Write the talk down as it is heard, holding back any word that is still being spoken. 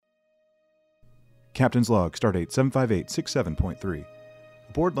Captain's Log, Stardate 75867.3.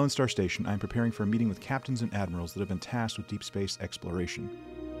 Aboard Lone Star Station, I am preparing for a meeting with captains and admirals that have been tasked with deep space exploration.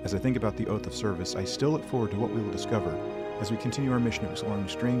 As I think about the oath of service, I still look forward to what we will discover as we continue our mission of exploring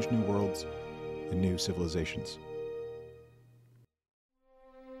strange new worlds and new civilizations.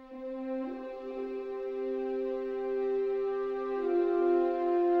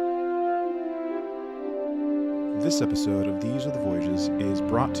 This episode of These Are the Voyages is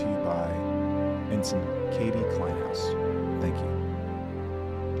brought to you by Ensign Katie Kleinhaus. Thank you.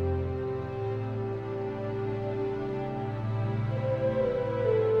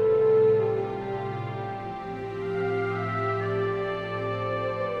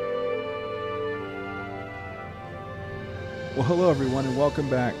 Well, hello everyone, and welcome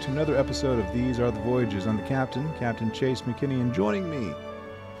back to another episode of These Are the Voyages. I'm the captain, Captain Chase McKinney, and joining me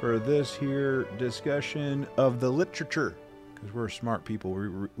for this here discussion of the literature, because we're smart people,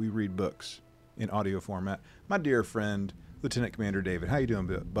 we read books in audio format, my dear friend, Lieutenant Commander David. How you doing,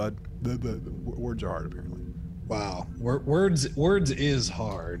 bud? Words are hard, apparently. Wow. Words is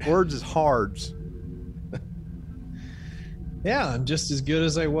hard. Words is hards. Yeah, I'm just as good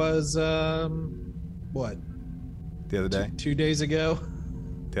as I was, what? The other day? 2 days ago?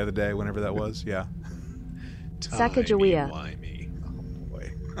 The other day, whenever that was, yeah. Sacagawea. Timey-wimey. Oh,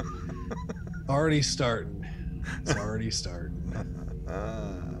 boy. Already starting. It's already starting.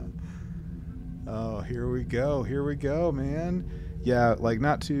 Oh, here we go, man. Yeah, like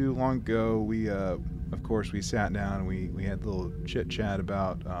not too long ago, we, of course, we sat down and we had a little chit-chat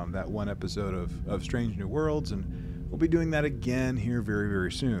about that one episode of Strange New Worlds, and we'll be doing that again here very,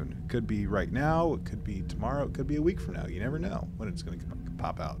 very soon. It could be right now, it could be tomorrow, it could be a week from now. You never know when it's going to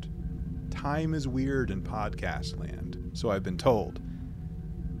pop out. Time is weird in podcast land, so I've been told.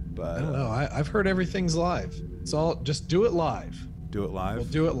 But I don't know. I've heard everything's live. It's all, just do it live. Do it live? We'll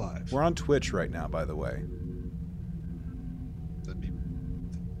do it live. We're on Twitch right now, by the way.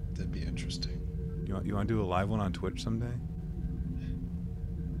 That'd be interesting. You want to do a live one on Twitch someday?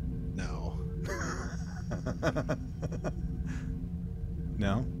 No.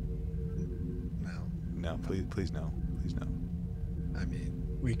 No? No. No, please no. Please no. I mean,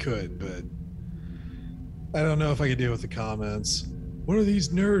 we could, but I don't know if I could deal with the comments. What are these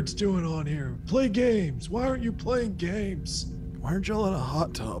nerds doing on here? Play games. Why aren't you playing games? Why aren't y'all in a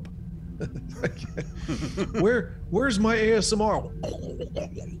hot tub? Where's my ASMR?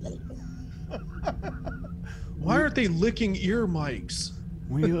 Why aren't they licking ear mics?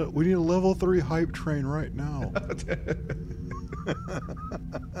 We need a level 3 hype train right now.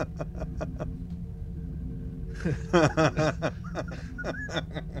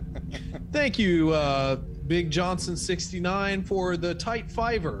 Thank you, Big Johnson 69 for the tight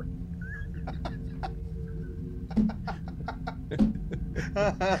fiver.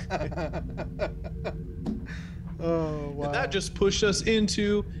 Oh, wow. And that just pushed us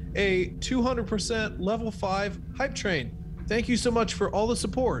into a 200% level 5 hype train. Thank you so much for all the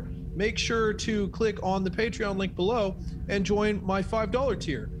support. Make sure to click on the Patreon link below and join my $5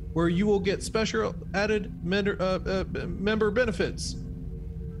 tier, where you will get special added member benefits.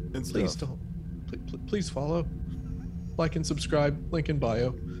 And Please stuff. please follow, like, and subscribe. Link in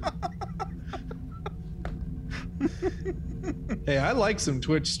bio. Hey, I like some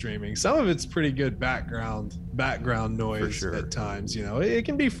Twitch streaming. Some of it's pretty good background noise sure. at times. You know, it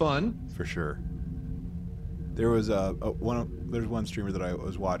can be fun. For sure. There was there's one streamer that I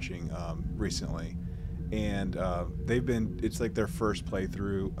was watching recently, and it's like their first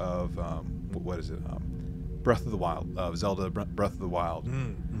playthrough of what is it? Breath of the Wild, Zelda Breath of the Wild.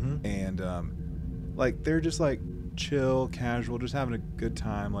 Mm-hmm. And like they're just like chill, casual, just having a good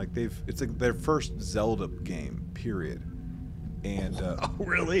time. Like it's like their first Zelda game, period. And oh,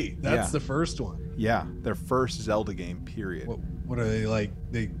 really? That's the first one. Yeah, their first Zelda game, period. What are they, like?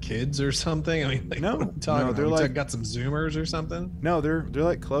 They kids or something? I mean, like, no, what are we talking about? they're like got some Zoomers or something. No, they're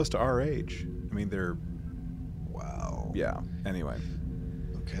like close to our age. I mean, they're wow. Yeah. Anyway.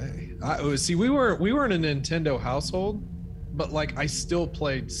 Okay. See, we were in a Nintendo household, but like I still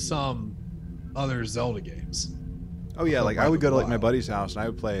played some other Zelda games. Oh yeah, like I would go to like my buddy's house and I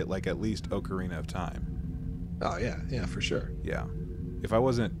would play it like at least Ocarina of Time. Oh yeah, for sure. Yeah. If I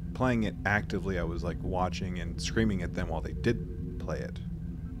wasn't playing it actively, I was like watching and screaming at them while they did play it,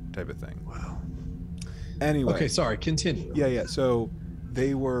 type of thing. Wow. Anyway. Okay, sorry. Continue. Yeah. So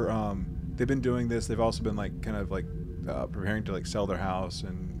they were, they've been doing this. They've also been like kind of like preparing to like sell their house,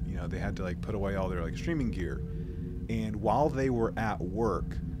 and you know they had to like put away all their like streaming gear. And while they were at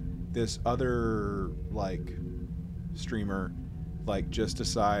work, this other like streamer like just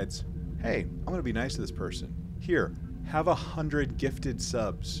decides, hey, I'm gonna be nice to this person. Here, have 100 gifted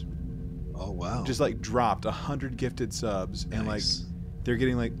subs. Oh wow! Just like dropped 100 gifted subs, and like Nice. they're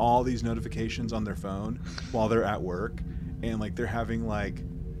getting like all these notifications on their phone while they're at work, and like they're having like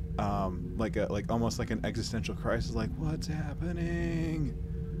almost like an existential crisis, like what's happening?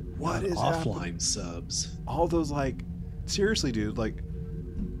 What is offline happening? subs? All those like, seriously, dude, like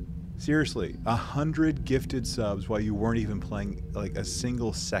seriously, 100 gifted subs while you weren't even playing like a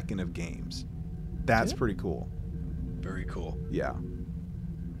single second of games. That's Yeah. pretty cool. Very cool. Yeah.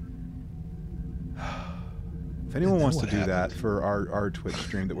 If anyone then wants to what do that happened? for our Twitch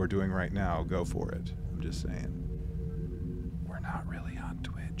stream that we're doing right now, go for it. I'm just saying. We're not really on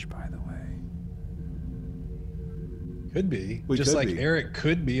Twitch, by the way. Could be. We Just could like be. Eric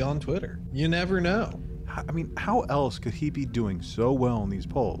could be on Twitter. You never know. I mean, how else could he be doing so well in these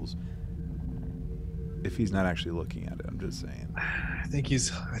polls if he's not actually looking at it? I'm just saying. I think he's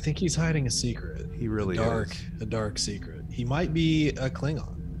hiding a secret. He really is. A dark secret. He might be a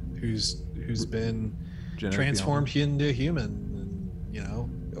Klingon who's been Genetically transformed into human, and you know,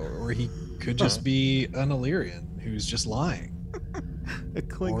 or he could just be an Illyrian who's just lying, altered. A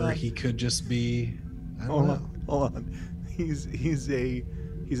Klingon. or he could just be, I don't Hold know. on, hold on. He's a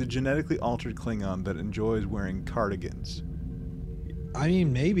genetically altered Klingon that enjoys wearing cardigans. I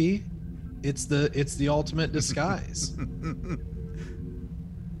mean, maybe it's the ultimate disguise.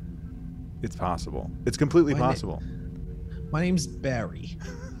 It's possible. It's completely Why na- possible. My name's Barry.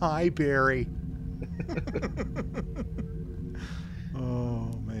 Hi, Barry. Oh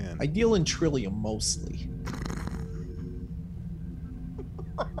man. I deal in Trillium mostly.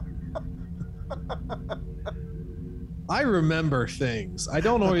 I remember things. I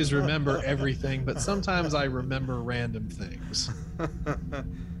don't always remember everything, but sometimes I remember random things.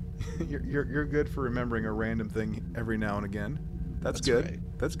 You're good for remembering a random thing every now and again. That's good. right.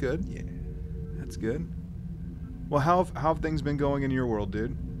 That's good. Yeah. That's good. Well, how have things been going in your world,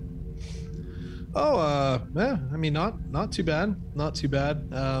 dude? Oh, yeah. I mean, not too bad. Not too bad.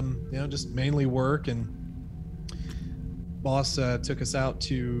 You know, just mainly work, and boss took us out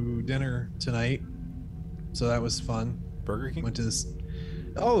to dinner tonight, so that was fun. Burger King? Went to this.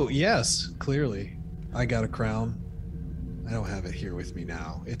 Oh yes, clearly, I got a crown. I don't have it here with me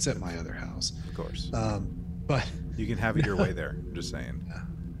now. It's at my other house. Of course. But You can have it your way there. I'm just saying.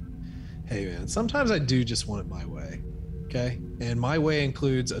 hey, man, sometimes I do just want it my way. Okay, and my way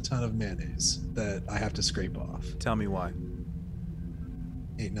includes a ton of mayonnaise that I have to scrape off. Tell me why.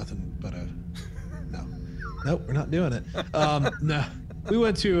 Ain't nothing but a no. Nope, we're not doing it. No, we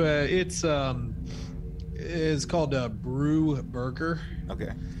went to it's called Brew Burger.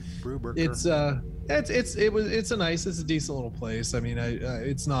 Okay. Brew Burger. It's a decent little place. I mean,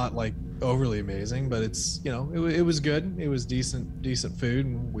 it's not like overly amazing, but it's, you know, it was good. It was decent food,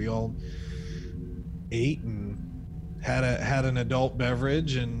 and we all ate and had an adult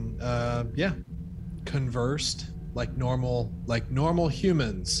beverage, and yeah, conversed like normal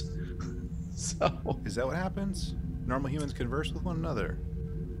humans. So Is that what happens? Normal humans converse with one another.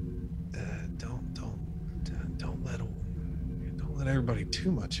 don't let everybody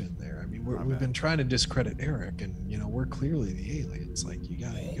too much in there. I mean, My we've bad. been trying to discredit Eric, and you know, we're clearly the aliens. Like, you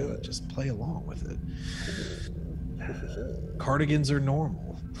gotta just play along with it. Cardigans are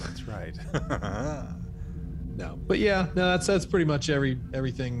normal. That's right. No, but yeah, no, that's pretty much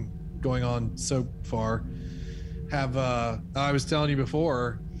everything going on so far. I was telling you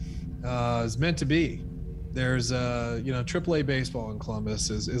before, is meant to be. There's you know, AAA baseball in Columbus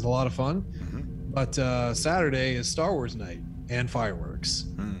is a lot of fun, Mhm. but Saturday is Star Wars night and fireworks,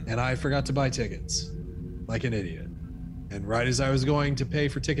 Mm. and I forgot to buy tickets, like an idiot. And right as I was going to pay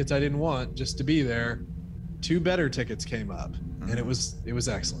for tickets I didn't want just to be there, 2 better tickets came up, and it was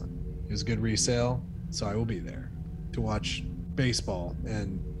excellent. It was a good resale, so I will be there to watch baseball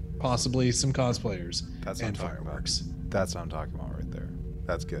and possibly some cosplayers That's what I'm and talking about. fireworks. That's what I'm talking about right there.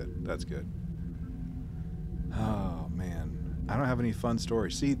 That's good. That's good. Oh man, I don't have any fun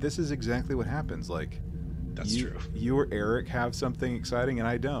stories. See, this is exactly what happens. Like, That's true. You or Eric have something exciting and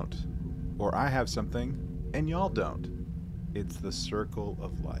I don't, or I have something and y'all don't. It's the circle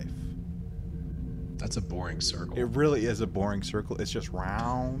of life. That's a boring circle. It really is a boring circle. It's just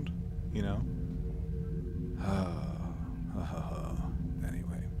round, you know.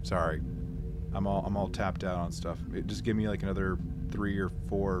 Anyway, sorry. I'm all tapped out on stuff. Just give me like another 3 or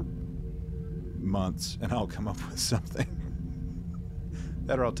 4 months, and I'll come up with something.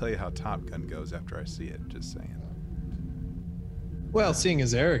 That, or I'll tell you how Top Gun goes after I see it. Just saying. Well, seeing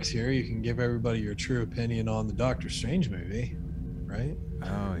as Eric's here, you can give everybody your true opinion on the Doctor Strange movie, right?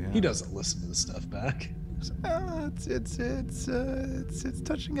 Oh yeah. He doesn't listen to the stuff back. It's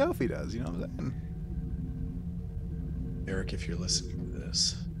touch and go if he does. You know what I'm saying? Eric, if you're listening to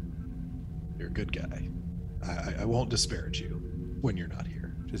this, You're a good guy. I won't disparage you when you're not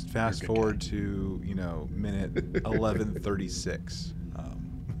here. Just fast forward to, minute 11:36.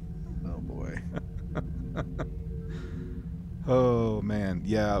 Oh boy. Oh man,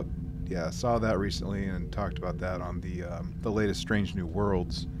 yeah, saw that recently and talked about that on the latest Strange New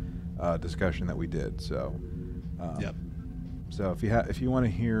Worlds discussion that we did. So, yep. So if you want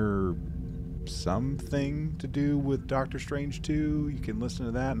to hear something to do with Doctor Strange 2, you can listen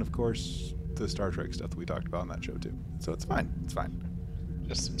to that, and of course the Star Trek stuff that we talked about on that show too. So it's fine.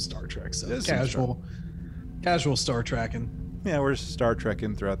 Just some Star Trek stuff. Just Casual Star Trekking. Yeah, we're just Star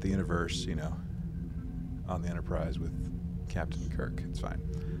Trekking throughout the universe, on the Enterprise with Captain Kirk. It's fine.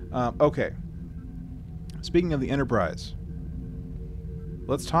 Okay. Speaking of the Enterprise,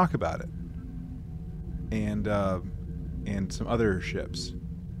 let's talk about it. And some other ships.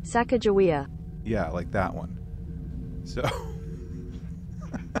 Sacagawea. Yeah, like that one. So,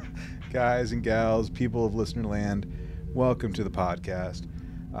 guys and gals, people of listener land, welcome to the podcast.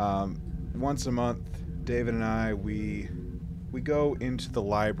 Once a month, David and I, we go into the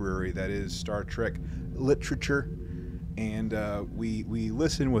library that is Star Trek literature, and we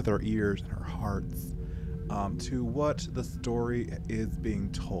listen with our ears and our hearts to what the story is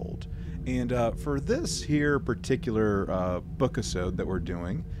being told. And for this here particular bookisode that we're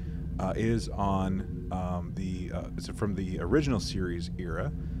doing is on it's from the original series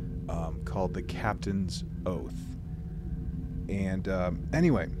era, called The Captain's Oath. And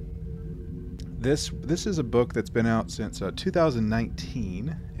anyway, this is a book that's been out since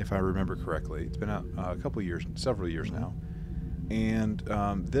 2019, if I remember correctly. It's been out several years now. And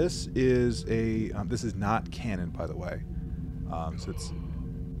this is not canon, by the way. So it's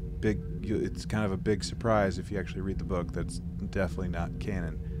big. It's kind of a big surprise if you actually read the book. That's definitely not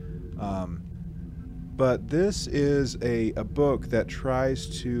canon. But this is a book that tries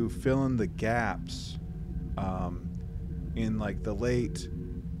to fill in the gaps in the late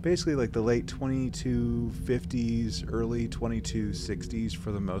 2250s, early 2260s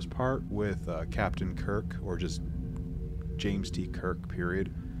for the most part, with Captain Kirk, or just James T. Kirk,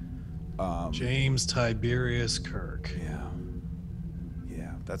 period. James Tiberius Kirk.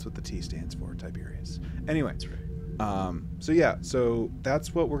 Yeah, that's what the T stands for, Tiberius. Anyway, that's right. So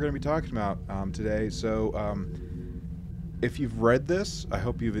that's what we're going to be talking about today. So if you've read this, I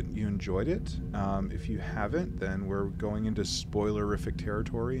hope you enjoyed it. If you haven't, then we're going into spoilerific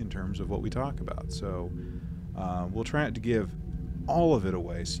territory in terms of what we talk about. So we'll try not to give all of it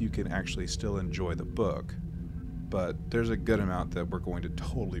away so you can actually still enjoy the book. But there's a good amount that we're going to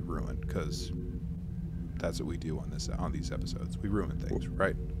totally ruin, because that's what we do on these episodes. We ruin things,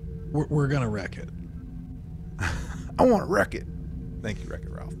 right? We're gonna wreck it. I want to wreck it. Thank you, Wreck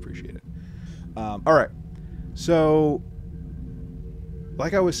It Ralph. Appreciate it. All right. So,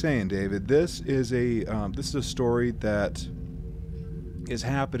 like I was saying, David, this is a story that is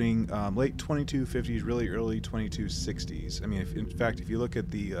happening late 2250s, really early 2260s. I mean, if you look at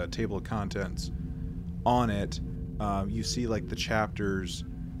the table of contents on it, you see the chapters,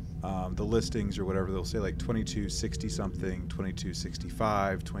 the listings or whatever. They'll say 2260 something,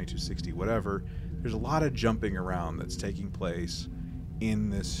 2265, 2260 whatever. There's a lot of jumping around that's taking place in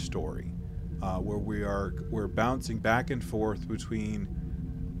this story, where we're bouncing back and forth between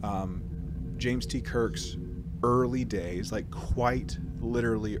James T. Kirk's early days, quite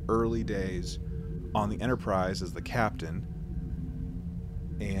literally early days, on the Enterprise as the captain,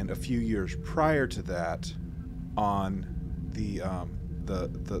 and a few years prior to that on the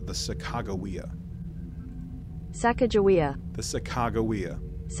Sacagawea. Sacagawea. The Sacagawea.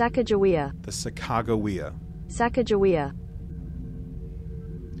 Sacagawea. The Sacagawea. Sacagawea.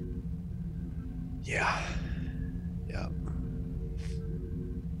 Yeah.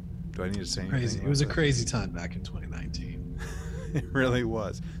 Do I need to say anything? Crazy. It was a crazy time back in 2019. It really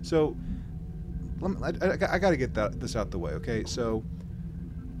was. So, I got to get this out the way, okay? So,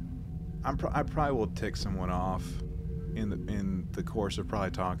 I probably will tick someone off in the course of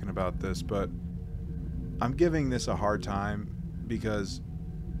probably talking about this, but I'm giving this a hard time because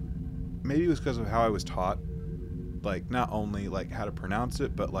maybe it was because of how I was taught, not only how to pronounce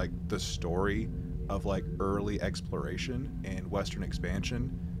it, but the story of early exploration and Western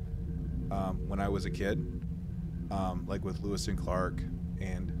expansion when I was a kid, with Lewis and Clark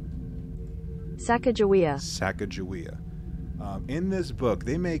and Sacagawea. In this book,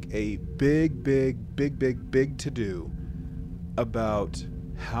 they make a big to-do about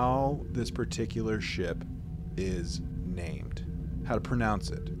how this particular ship is named, how to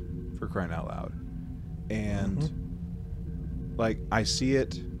pronounce it, for crying out loud. And I see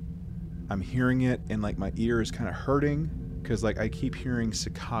it, I'm hearing it, and my ear is kind of hurting because I keep hearing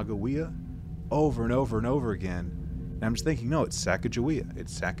Sacagawea, over and over and over again. And I'm just thinking, no, it's Sacagawea.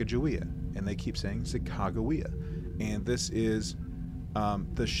 It's Sacagawea. And they keep saying Sacagawea. And this is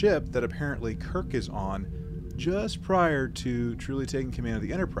the ship that apparently Kirk is on just prior to truly taking command of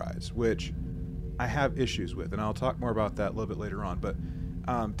the Enterprise, which I have issues with. And I'll talk more about that a little bit later on. But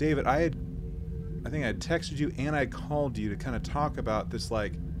David, I think I had texted you and I called you to kind of talk about this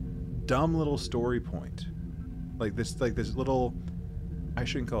like dumb little story point. Like this little, I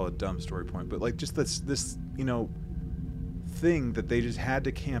shouldn't call it a dumb story point, but like just this, you know, thing that they just had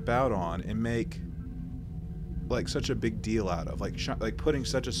to camp out on and make like such a big deal out of, like putting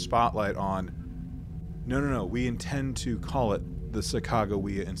such a spotlight on. No, we intend to call it the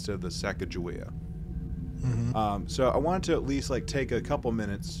Sacagawea instead of the Sacagawea. Mm-hmm. So I wanted to at least like take a couple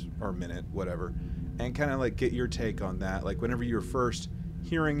minutes or a minute, whatever, and kind of like get your take on that. Like whenever you're first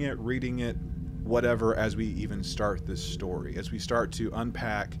hearing it, reading it, whatever, as we even start this story, as we start to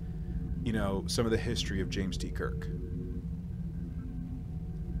unpack, you know, some of the history of James T. Kirk.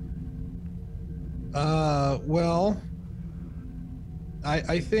 Well,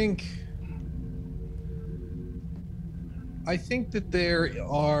 I think that there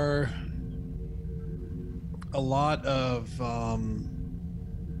are a lot of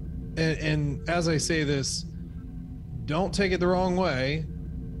and as I say this, don't take it the wrong way.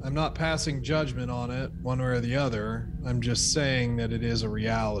 I'm not passing judgment on it one way or the other. I'm just saying that it is a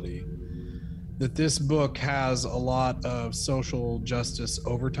reality, that this book has a lot of social justice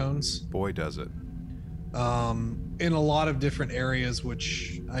overtones. Boy, does it. In a lot of different areas,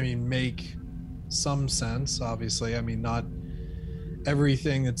 which, I mean, make some sense, obviously. I mean, not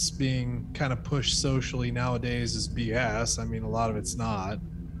everything that's being kind of pushed socially nowadays is BS. I mean, a lot of it's not.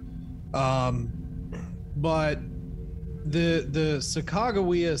 But the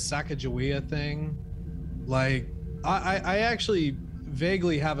Sacagawea thing, like, I actually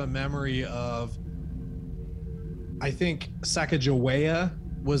vaguely have a memory of, I think Sacagawea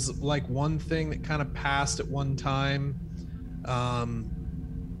was like one thing that kind of passed at one time.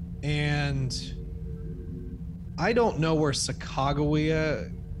 And I don't know where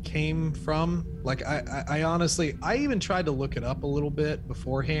Sacagawea came from. Like, I honestly, I even tried to look it up a little bit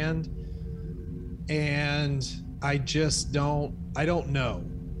beforehand, and I don't know.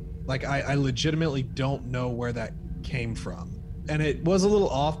 Like, I legitimately don't know where that came from. And it was a little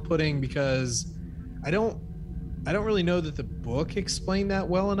off-putting because I don't really know that the book explained that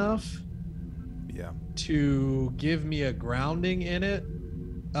well enough. Yeah. To give me a grounding in it.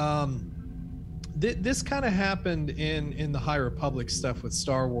 This kind of happened in the High Republic stuff with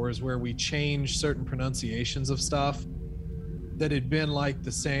Star Wars, where we changed certain pronunciations of stuff that had been like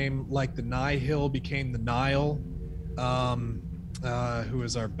the same, like the Nihil became the Nile. Who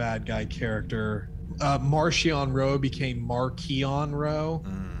is our bad guy character? Marchion Ro became Marchion Ro.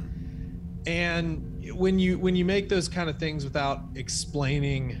 And when you make those kind of things without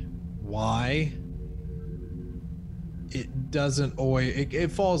explaining why, it doesn't always,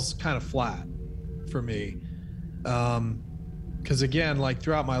 it falls kind of flat for me. Because again, like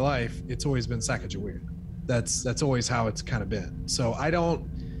throughout my life, it's always been Sacagawea. That's always how it's kind of been. So I don't,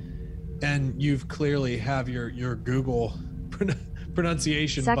 and you've clearly have your Google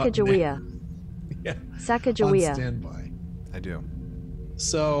pronunciation Sacagawea. Yeah. Sacagawea. On standby. I do.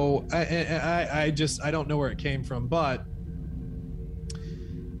 So I don't know where it came from, but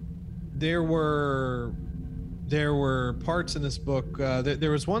there were parts in this book.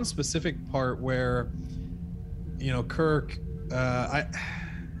 There was one specific part where, you know, Kirk.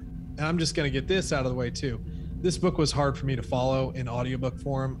 I'm just going to get this out of the way too. This book was hard for me to follow in audiobook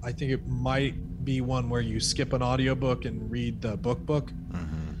form. I think it might be one where you skip an audiobook and read the book.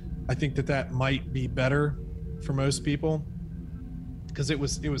 Mm-hmm. I think that might be better for most people, because it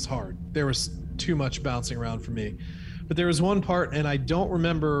was hard. There was too much bouncing around for me. But there was one part, and I don't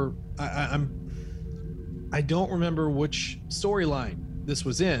remember. I don't remember which storyline this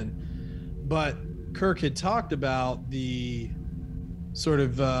was in, but Kirk had talked about the sort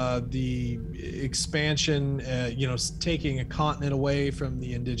of the expansion, you know, taking a continent away from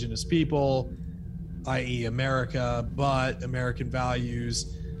the indigenous people, i.e. America, but American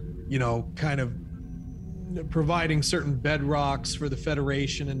values, you know, kind of providing certain bedrocks for the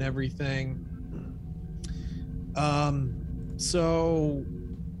Federation and everything. So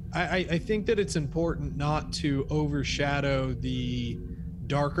I think that it's important not to overshadow the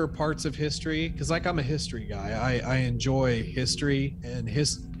darker parts of history, because like I'm a history guy. I enjoy history, and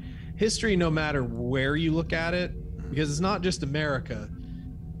history no matter where you look at it, because it's not just America.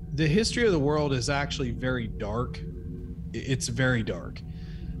 The history of the world is actually very dark. It's very dark.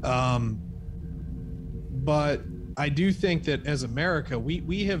 But I do think that as America,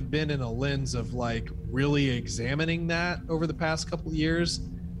 we have been in a lens of like really examining that over the past couple of years,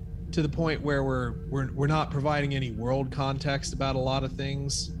 to the point where we're not providing any world context about a lot of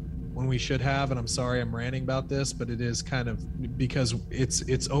things when we should have. And I'm sorry I'm ranting about this, but it is kind of because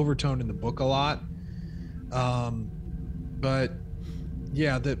it's overtoned in the book a lot. But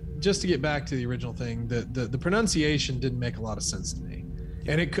yeah, just to get back to the original thing, the pronunciation didn't make a lot of sense to me.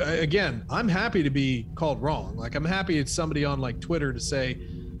 And it, again, I'm happy to be called wrong. Like, I'm happy it's somebody on like Twitter to say,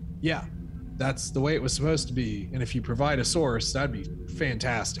 yeah, that's the way it was supposed to be. And if you provide a source, that'd be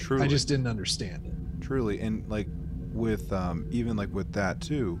fantastic. Truly. I just didn't understand it. Truly. And like with, even like with that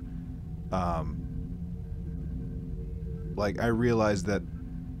too, like I realized that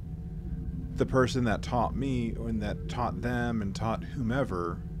the person that taught me and that taught them and taught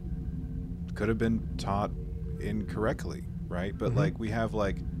whomever could have been taught incorrectly. Right. But like we have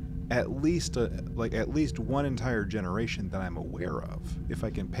like at least one entire generation that I'm aware of, if I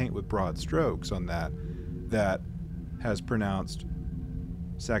can paint with broad strokes on that has pronounced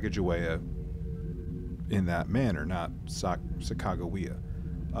Sacagawea in that manner, not Sacagawea.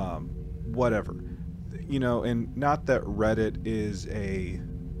 Whatever. You know, and not that Reddit is a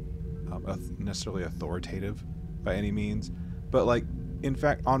necessarily authoritative by any means, but like in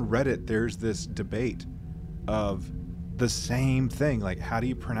fact on Reddit there's this debate of the same thing, like how do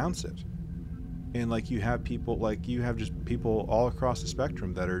you pronounce it? And like you have people, like you have just people all across the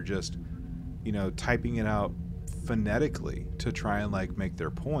spectrum that are just, you know, typing it out phonetically to try and like make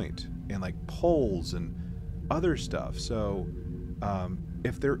their point, and like polls and other stuff. So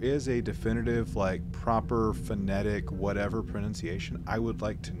if there is a definitive like proper phonetic whatever pronunciation, I would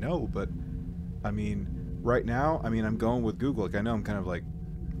like to know. But I mean right now, I mean I'm going with Google. Like I know I'm kind of like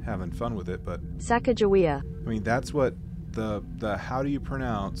having fun with it, but Sacagawea. I mean that's what the how do you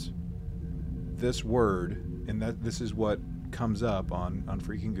pronounce this word, and that this is what comes up on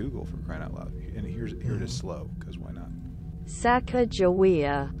freaking Google, for crying out loud. And here it is slow, because why not?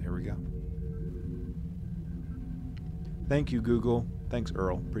 Sacagawea. There we go. Thank you, Google. Thanks,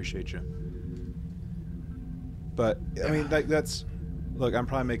 Earl. Appreciate you. But I mean that's look, I'm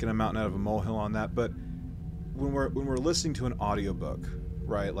probably making a mountain out of a molehill on that, but when we're listening to an audiobook,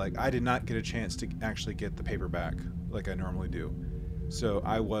 right? Like I did not get a chance to actually get the paperback like I normally do. So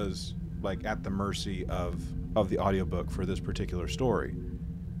I was like at the mercy of the audiobook for this particular story.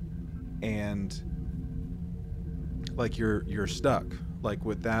 And like you're stuck like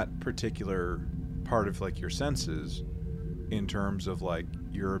with that particular part of like your senses in terms of like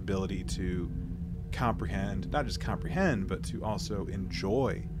your ability to comprehend, not just comprehend, but to also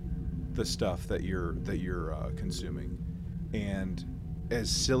enjoy the stuff that you're consuming. And as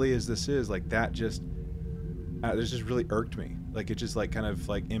silly as this is, like that just this just really irked me. Like it just like kind of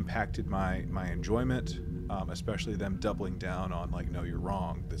like impacted my enjoyment, especially them doubling down on like, no, you're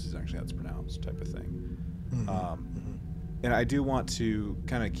wrong, this is actually how it's pronounced, type of thing. And I do want to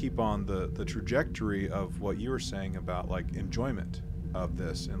kind of keep on the trajectory of what you were saying about like enjoyment of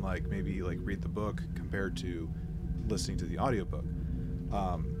this, and like maybe like read the book compared to listening to the audiobook.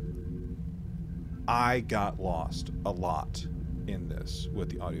 I got lost a lot in this with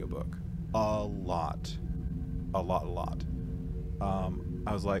the audiobook. A lot. I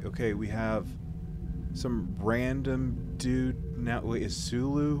was like, okay, we have some random dude now. Wait, is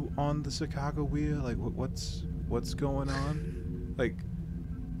Sulu on the Sacagawea? Like, what's going on? Like,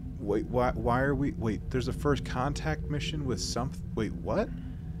 wait, why are we? Wait, there's a first contact mission with something. Wait, what?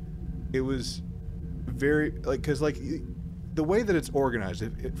 It was very like, cause like the way that it's organized.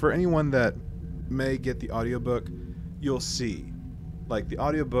 For anyone that may get the audiobook, you'll see, like the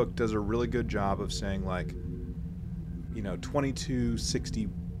audiobook does a really good job of saying like, you know,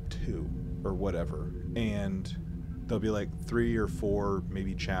 2262 or whatever, and there'll be like 3 or 4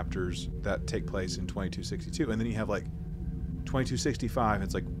 maybe chapters that take place in 2262, and then you have like 2265,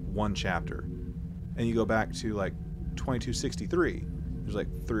 it's like 1 chapter, and you go back to like 2263, there's like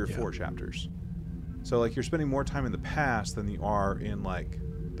 3 or 4 chapters. So like you're spending more time in the past than you are in like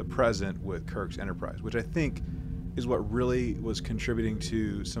the present with Kirk's Enterprise, which I think is what really was contributing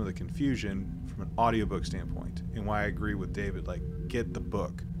to some of the confusion from an audiobook standpoint, and why I agree with David, like get the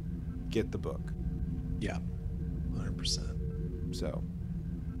book. Yeah, 100%. So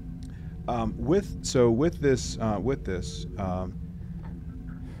with this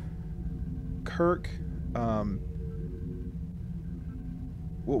Kirk,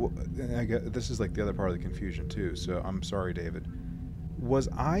 well, I guess this is like the other part of the confusion too, so I'm sorry, David. Was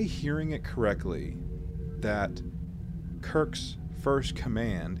I hearing it correctly that Kirk's first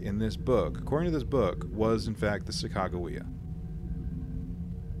command in this book, according to this book, was in fact the Sacagawea?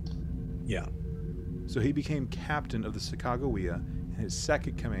 Yeah. So he became captain of the Sacagawea, and his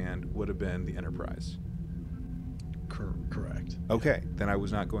second command would have been the Enterprise. Correct. Okay, then I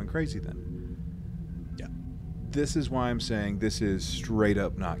was not going crazy then. Yeah. This is why I'm saying this is straight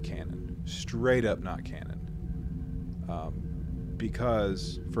up not canon. Straight up not canon.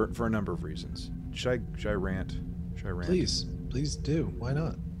 Because for a number of reasons. Should I rant? Should I rant? Please do. Why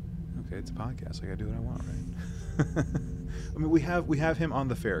not? Okay, it's a podcast. I gotta do what I want, right? I mean, we have him on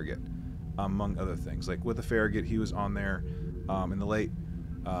the Farragut, among other things. Like with the Farragut, he was on there in the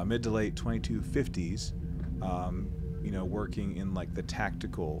mid to late 2250s, working in like the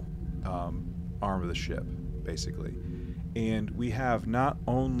tactical arm of the ship, basically. And we have not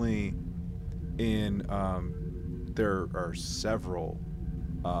only in there are several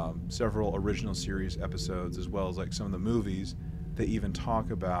original series episodes, as well as like some of the movies that even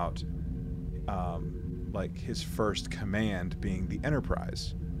talk about like his first command being the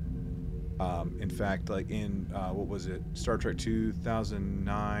Enterprise. In fact, like in what was it, Star Trek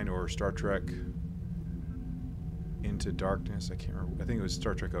 2009 or Star Trek Into Darkness? I can't remember. I think it was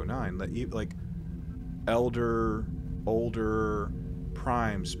Star Trek 09. Like older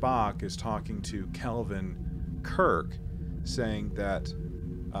Prime Spock is talking to Kelvin Kirk, saying that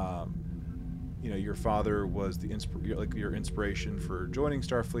your father was your inspiration for joining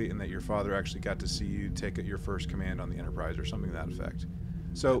Starfleet, and that your father actually got to see you take your first command on the Enterprise, or something to that effect.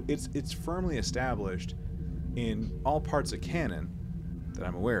 So it's firmly established in all parts of canon that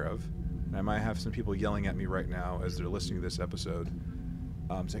I'm aware of. And I might have some people yelling at me right now as they're listening to this episode,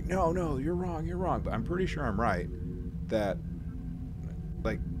 saying, no, you're wrong. But I'm pretty sure I'm right, that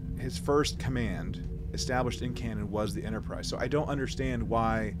like his first command established in canon was the Enterprise. So I don't understand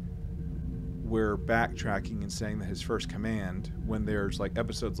why we're backtracking and saying that his first command, when there's like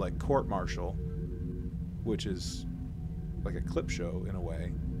episodes like Court Martial, which is like a clip show in a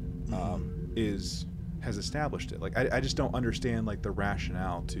way, has established it. Like I just don't understand like the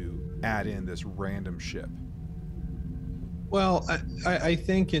rationale to add in this random ship. Well, I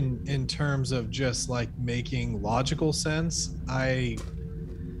think in terms of just like making logical sense,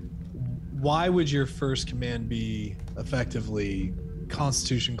 why would your first command be effectively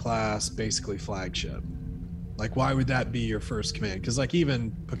Constitution class, basically flagship? Like, why would that be your first command? Because like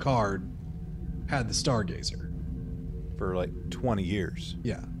even Picard had the Stargazer for like 20 years.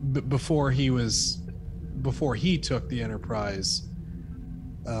 Yeah, before he took the Enterprise.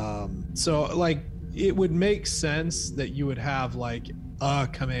 So like it would make sense that you would have like a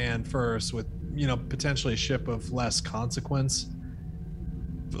command first with potentially a ship of less consequence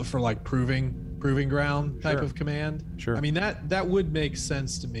for like proving ground type of command. Sure. I mean that would make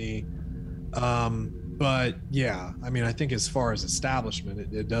sense to me. But yeah, I mean I think as far as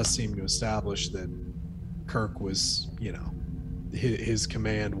establishment, it does seem to establish that Kirk was, his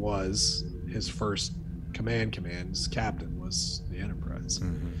command was his first command. His captain was the Enterprise.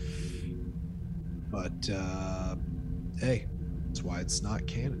 Mm-hmm. But hey, that's why it's not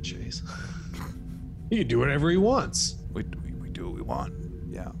canon, Chase. He can do whatever he wants. We do what we want.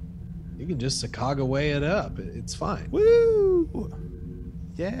 Yeah. You can just Sacagawea it up. It's fine. Woo!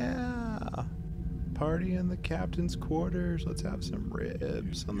 Yeah. Party in the captain's quarters. Let's have some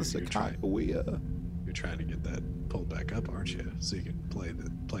ribs on the Sacagawea. You're trying to get that pulled back up, aren't you? So you can play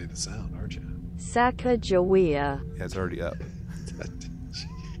the sound, aren't you? Sacagawea. Yeah, it's already up.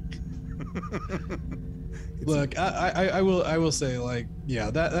 Look, I will say, like, yeah,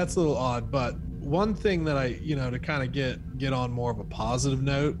 that's a little odd, but one thing that I, to kind of get on more of a positive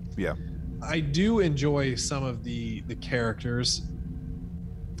note, yeah, I do enjoy some of the characters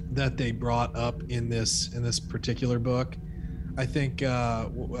that they brought up in this particular book. I think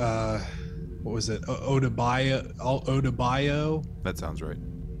what was it, Odebayo? That sounds right.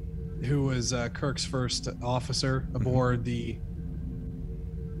 Who was Kirk's first officer aboard the.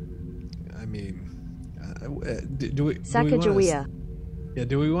 I mean, do we Sacagawea. Yeah,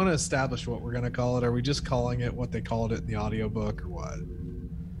 do we want to establish what we're going to call it? Are we just calling it what they called it in the audiobook or what?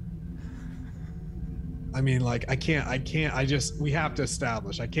 I mean, like, we have to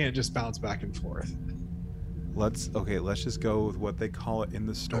establish. I can't just bounce back and forth. Let's just go with what they call it in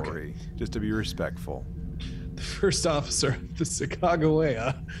the story, just to be respectful. The first officer of the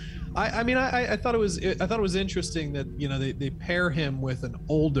Sacagawea. I thought it was interesting that, they pair him with an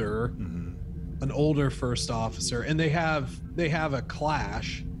older first officer, and they have a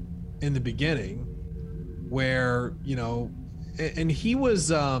clash in the beginning where, and he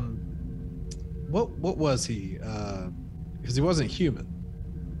was what was he? Because he wasn't human,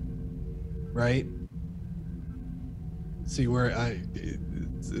 right? See where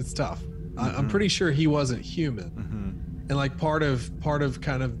it's tough. I'm pretty sure he wasn't human. And like part of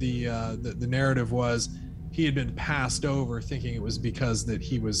kind of the narrative was he had been passed over, thinking it was because that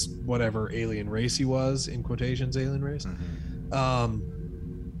he was whatever alien race he was, in quotations, alien race.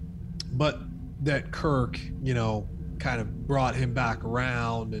 But that Kirk, you know, kind of brought him back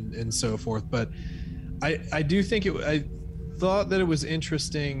around and so forth. But I do think I thought that it was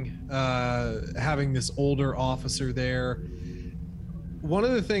interesting having this older officer there. One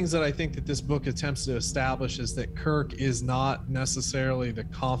of the things that I think that this book attempts to establish is that Kirk is not necessarily the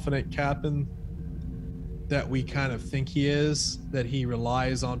confident captain that we kind of think he is, that he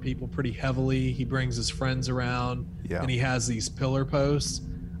relies on people pretty heavily. He brings his friends around, and he has these pillar posts.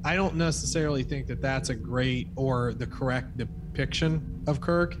 I don't necessarily think that that's a great or the correct depiction of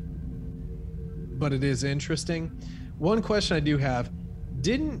Kirk, but it is interesting. One question I do have,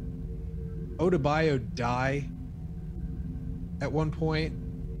 didn't Adebayo die at one point,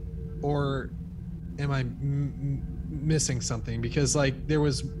 or am I missing something? Because like there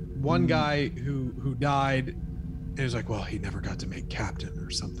was one guy who died, and it was like, well, he never got to make captain or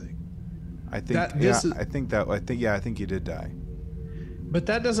something. I think he did die. But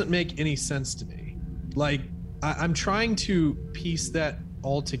that doesn't make any sense to me. Like I'm trying to piece that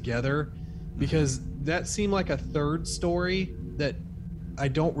all together, because that seemed like a third story that I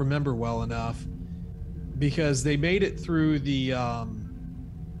don't remember well enough, because they made it through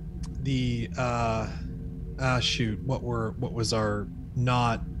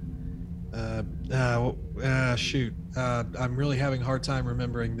I'm really having a hard time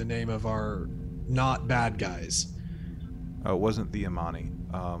remembering the name of our not bad guys. Oh, it wasn't the Amani.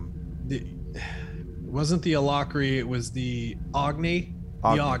 It wasn't the Alakri, it was the Agni.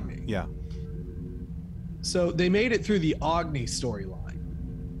 The Agni. Yeah. So they made it through the Agni storyline,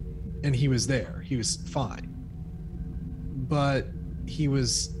 and he was there. He was fine. But he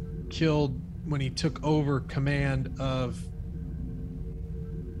was killed when he took over command of,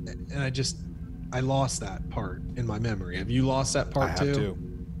 and I lost that part in my memory. Have you lost that part too? I have too.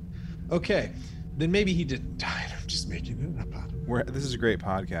 Okay, then maybe he didn't die. I'm just making it up. This is great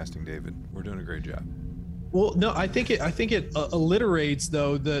podcasting, David. We're doing a great job. Well, no, I think it alliterates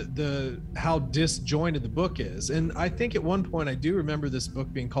though the how disjointed the book is, and I think at one point I do remember this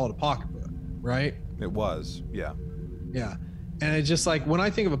book being called a pocketbook, right? It was, yeah. Yeah. And it's just like when I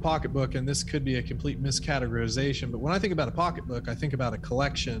think of a pocketbook, and this could be a complete miscategorization, but when I think about a pocketbook, I think about a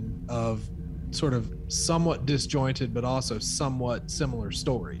collection of sort of somewhat disjointed, but also somewhat similar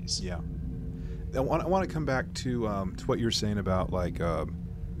stories. Yeah. I want to come back to what you're saying about like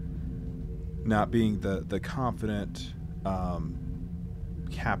not being the confident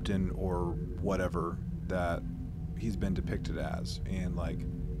captain or whatever that he's been depicted as, and like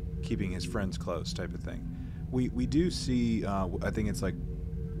keeping his friends close type of thing. We do see I think it's like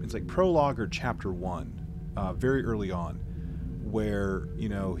prologue or chapter 1, very early on, where you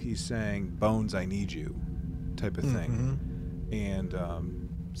know he's saying "Bones, I need you" type of thing, and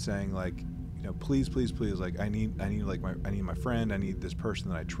saying like, you know, please, like I need my friend, I need this person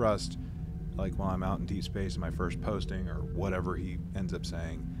that I trust, like while I'm out in deep space in my first posting or whatever he ends up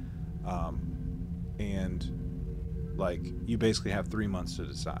saying, and like you basically have 3 months to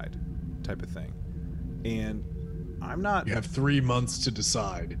decide type of thing. And you have 3 months to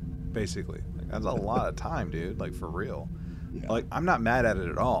decide, basically. Like, that's a lot of time, dude, like for real. Yeah. Like I'm not mad at it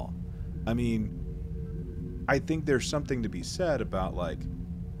at all. I mean, I think there's something to be said about like,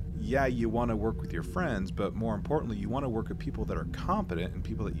 yeah, you want to work with your friends, but more importantly, you want to work with people that are competent and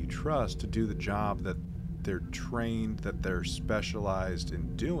people that you trust to do the job that they're trained, that they're specialized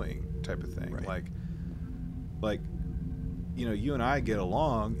in doing type of thing. Right. Like, you know, you and I get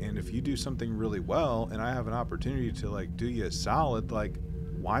along, and if you do something really well and I have an opportunity to like do you a solid, like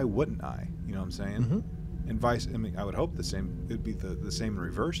why wouldn't I? You know what I'm saying? And I would hope the same, it'd be the same in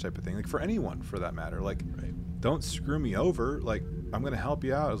reverse type of thing, like for anyone for that matter. Like, don't screw me over. Like, I'm going to help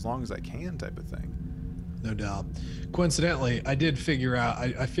you out as long as I can type of thing. No doubt. Coincidentally, I did figure out,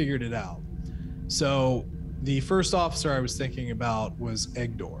 I figured it out. So the first officer I was thinking about was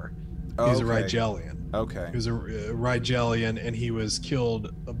Egdor. He's a Rigelian. Okay. He was a Rigelian, and he was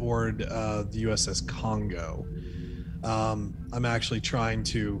killed aboard the USS Congo. I'm actually trying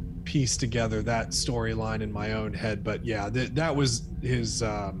to piece together that storyline in my own head, but yeah, that was his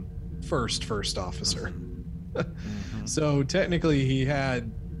first officer. So technically he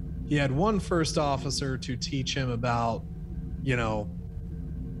had one first officer to teach him about, you know,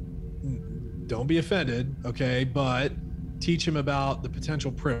 don't be offended, okay, but teach him about the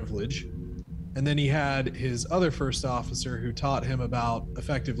potential privilege. And then he had his other first officer who taught him about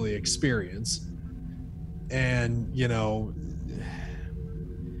effectively experience. And, you know,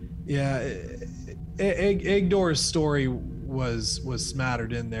 yeah, Egdor's story was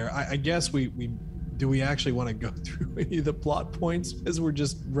smattered in there. I guess we do we actually want to go through any of the plot points as we're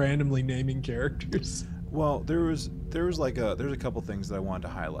just randomly naming characters? Well, there's a couple things that I wanted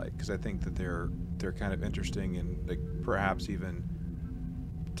to highlight because I think that they're kind of interesting and like perhaps even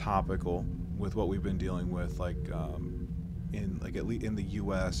topical with what we've been dealing with, like in like at least in the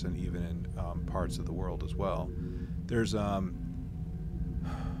U.S. and even in parts of the world as well. There's I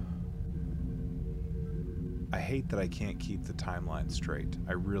hate that I can't keep the timeline straight.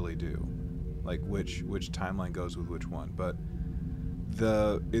 I really do, like which timeline goes with which one. But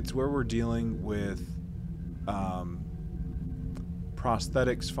it's where we're dealing with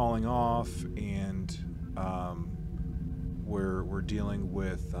prosthetics falling off, and we're dealing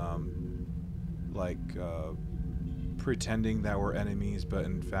with pretending that we're enemies, but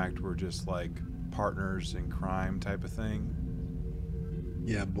in fact we're just like partners in crime type of thing.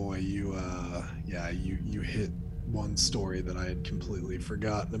 Yeah, boy, you hit one story that I had completely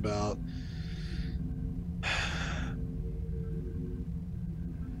forgotten about.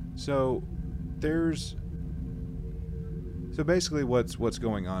 So basically what's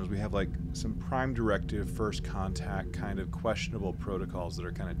going on is we have like some Prime Directive first contact kind of questionable protocols that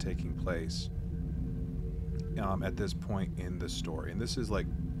are kind of taking place at this point in the story. And this is like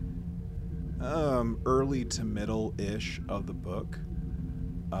early to middle-ish of the book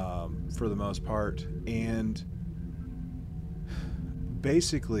for the most part. And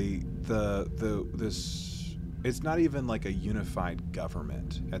basically it's not even like a unified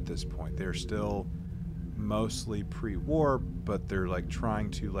government at this point. They're still mostly pre-war, but they're like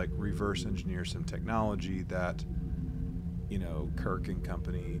trying to like reverse engineer some technology that, you know, Kirk and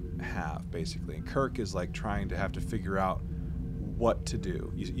company have basically. And Kirk is like trying to have to figure out what to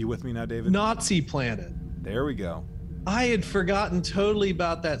do. You with me now, David? Nazi planet. There we go. I had forgotten totally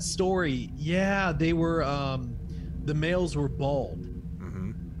about that story. Yeah, they were the males were bald.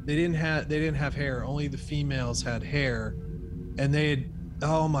 Mm-hmm. They didn't have hair. Only the females had hair, and they had.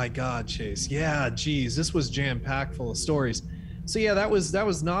 Oh my God, Chase. Yeah, geez, this was jam-packed full of stories. So yeah, that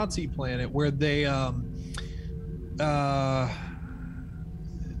was Nazi planet where they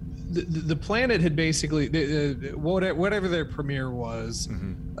the planet had basically whatever their premier was.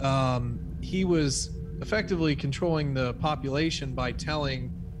 Mm-hmm. He was effectively controlling the population by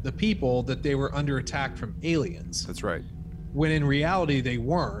telling the people that they were under attack from aliens. That's right. When in reality they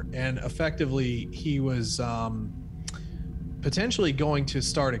weren't, and effectively he was potentially going to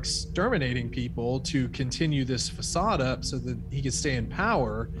start exterminating people to continue this facade up so that he could stay in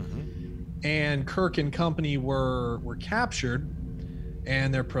power. Mm-hmm. And Kirk and company were captured,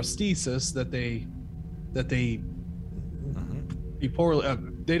 and their prosthesis that they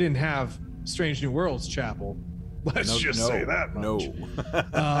Mm-hmm. they didn't have Strange New Worlds Chapel. Let's say that much. No.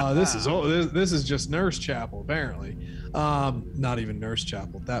 This is just Nurse Chapel apparently. Not even Nurse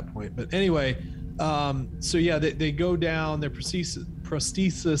Chapel at that point, but anyway. So yeah, they go down, their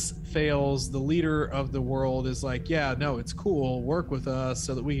prosthesis fails. The leader of the world is like, yeah, no, it's cool. Work with us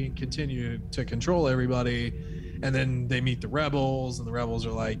so that we can continue to control everybody. And then they meet the rebels, and the rebels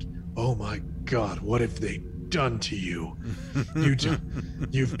are like, oh my God, what have they done to you?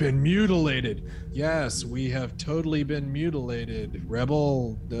 You've been mutilated. Yes, we have totally been mutilated.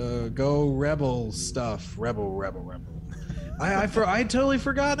 Rebel, go rebel stuff. Rebel. I totally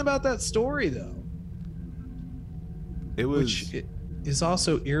forgotten about that story though. Which is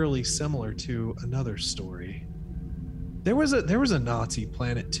also eerily similar to another story. There was a Nazi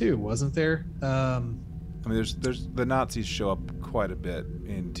planet too, wasn't there? I mean, there's the Nazis show up quite a bit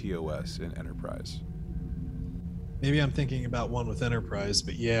in TOS and Enterprise. Maybe I'm thinking about one with Enterprise,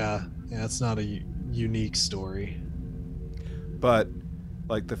 but yeah, it's not a unique story. But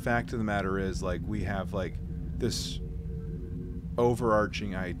like the fact of the matter is, like, we have like this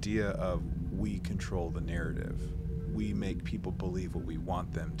overarching idea of we control the narrative. We make people believe what we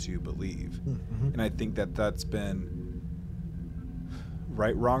want them to believe. Mm-hmm. And I think that that's been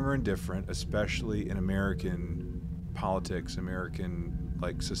right, wrong, or indifferent, especially in American politics, American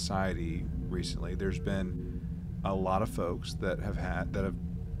like society recently. There's been a lot of folks that have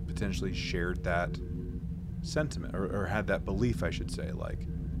potentially shared that sentiment or had that belief, I should say, like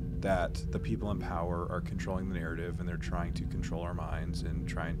that the people in power are controlling the narrative and they're trying to control our minds and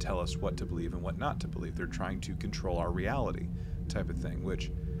try and tell us what to believe and what not to believe. They're trying to control our reality type of thing,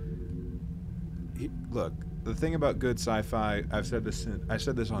 which, look, the thing about good sci-fi, I said this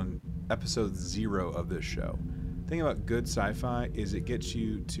on episode 0 of this show. The thing about good sci-fi is it gets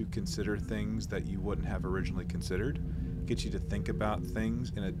you to consider things that you wouldn't have originally considered. It gets you to think about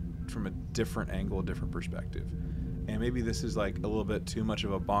things from a different angle, a different perspective. And maybe this is like a little bit too much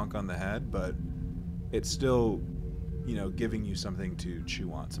of a bonk on the head, but it's still, you know, giving you something to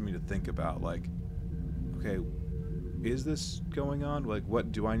chew on, something to think about. Like, okay, is this going on? Like,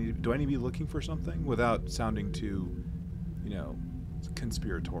 what do I need to be looking for something without sounding too, you know,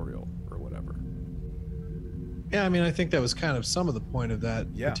 conspiratorial or whatever? Yeah, I mean, I think that was kind of some of the point of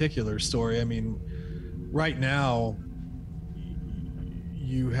that particular story. I mean, right now,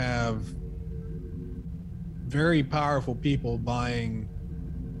 you have very powerful people buying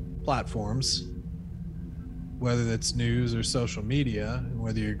platforms, whether that's news or social media, and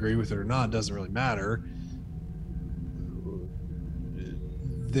whether you agree with it or not doesn't really matter.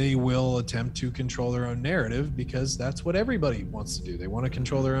 They will attempt to control their own narrative because that's what everybody wants to do. They want to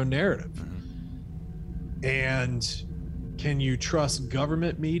control their own narrative. And can you trust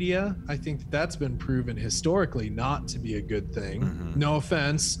government media? I think that's been proven historically not to be a good thing. No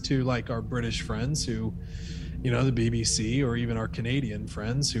offense to like our British friends who, you know, the BBC, or even our Canadian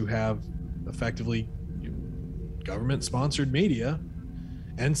friends who have effectively government sponsored media.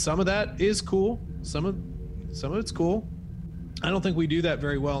 And some of that is cool. Some of it's cool. I don't think we do that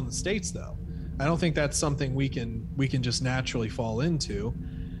very well in the States, though. I don't think that's something we can just naturally fall into.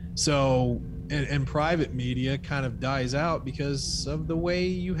 So, and private media kind of dies out because of the way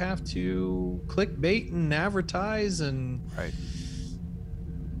you have to clickbait and advertise and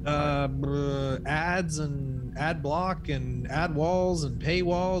ads and ad block and ad walls and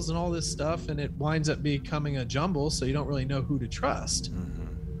paywalls and all this stuff, and it winds up becoming a jumble, so you don't really know who to trust.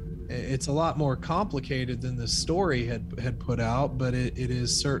 It's a lot more complicated than the story had put out, but it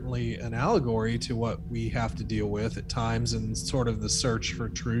is certainly an allegory to what we have to deal with at times, and sort of the search for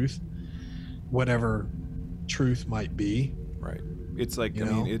truth, whatever truth might be. Right. It's like, I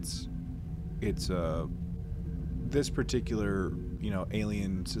mean, it's this particular, you know,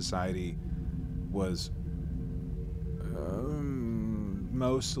 alien society was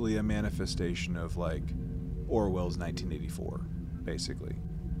mostly a manifestation of like Orwell's 1984, basically.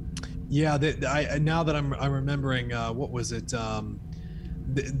 Yeah, now that I'm remembering, what was it?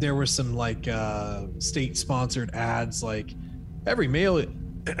 There were some like state-sponsored ads, like every mail.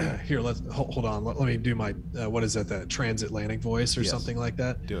 Here, let's hold on. Let me do my what is that transatlantic voice or something like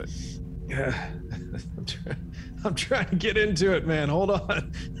that? Do it. Yeah, I'm trying to get into it, man. Hold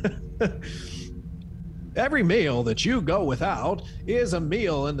on. Every meal that you go without is a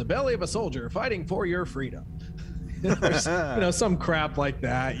meal in the belly of a soldier fighting for your freedom. There's, you know, some crap like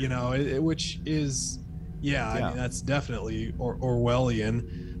that, you know, which is, I mean, that's definitely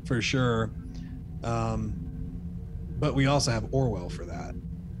Orwellian for sure. But we also have Orwell for that.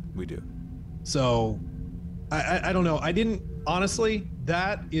 We do. So I don't know. I didn't, honestly,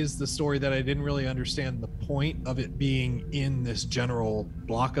 that is the story that I didn't really understand the point of it being in this general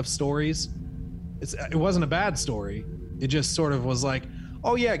block of stories. It wasn't a bad story. It just sort of was like,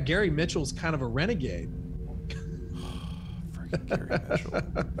 oh yeah, Gary Mitchell's kind of a renegade. Freaking Gary Mitchell.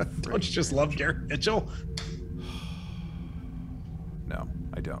 Don't you just love Gary Mitchell? No,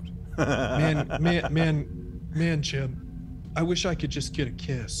 I don't. man, Jim, I wish I could just get a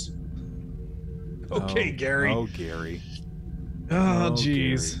kiss. Okay, Gary. Oh, Gary. Oh,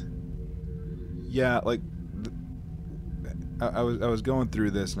 jeez. Yeah, like I was going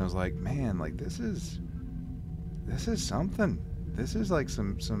through this and I was like, man, like this is something. This is like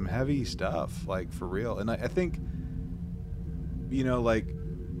some heavy stuff, like for real. And I think, you know, like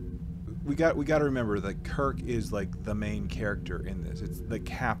we got to remember that Kirk is like the main character in this. It's the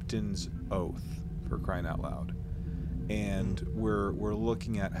captain's oath, for crying out loud. And we're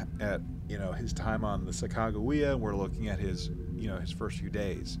looking at you know, his time on the Sacagawea. We're looking at his, you know, his first few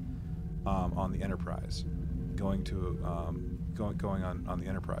days on the Enterprise, going on the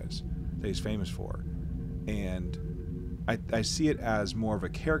Enterprise that he's famous for. And I see it as more of a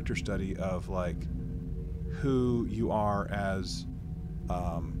character study of like who you are as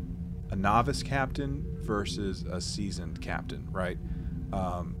a novice captain versus a seasoned captain, right?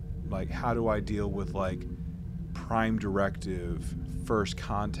 Like, how do I deal with like prime directive, first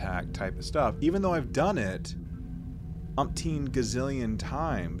contact type of stuff, even though I've done it umpteen gazillion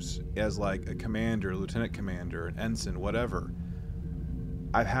times as like a commander, lieutenant commander, an ensign, whatever.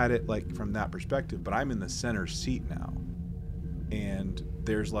 I've had it like from that perspective, but I'm in the center seat now, and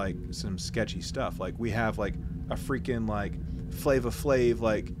there's like some sketchy stuff. Like we have like a freaking like Flava Flav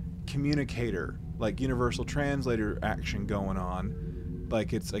like communicator, like universal translator action going on,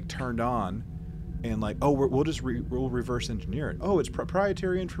 like it's like turned on, and like, oh, we'll reverse engineer it. Oh, it's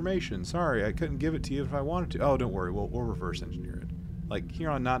proprietary information. Sorry, I couldn't give it to you if I wanted to. Oh, don't worry, we'll reverse engineer it. Like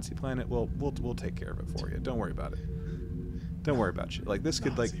here on Nazi Planet, we'll take care of it for you. Don't worry about it. Don't worry about shit. Like this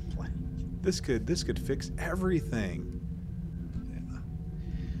could Nazi this could fix everything.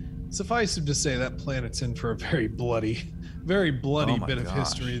 Suffice it to say that planet's in for a very bloody Oh my bit of gosh.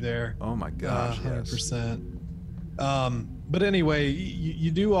 history there. Oh my gosh, yes. 100%. But anyway,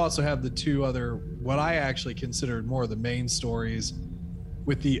 you do also have the two other, what I actually considered more of the main stories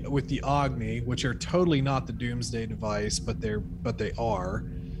with the Agni, which are totally not the Doomsday device, but they are.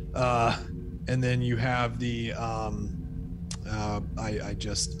 And then you have the I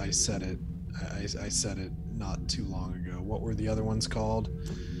said it. I said it not too long ago. What were the other ones called?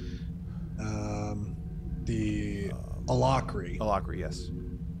 The Alakri. Alakri, yes.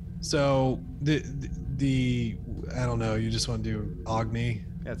 So the I don't know. You just want to do Agni?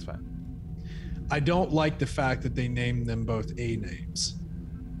 Yeah, it's fine. I don't like the fact that they named them both A names.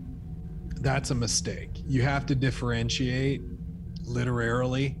 That's a mistake. You have to differentiate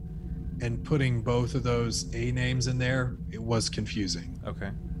literarily, and putting both of those A names in there, it was confusing.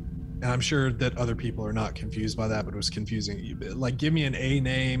 Okay. And I'm sure that other people are not confused by that, but it was confusing. Like, give me an A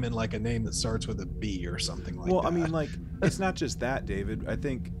name and like a name that starts with a B or something like that. Well, I mean, like, it's not just that, David. I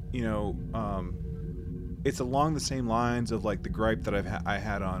think, it's along the same lines of like the gripe that I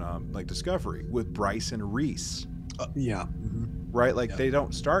had on like Discovery with Bryce and Reese. Yeah. Mm-hmm. Right? Like, Yeah. they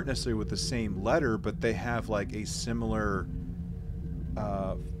don't start necessarily with the same letter, but they have like a similar,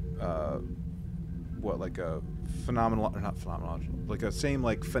 like a not phenomenological, like a same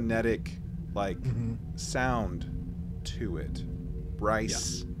like phonetic, like Mm-hmm. sound to it.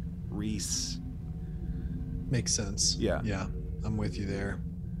 Bryce, Reese. Makes sense. Yeah. Yeah. I'm with you there.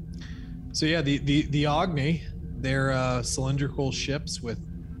 So yeah, the Agni, they're cylindrical ships with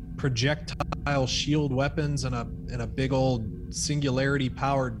projectile shield weapons and a big old singularity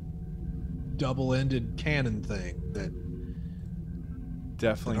powered double-ended cannon thing that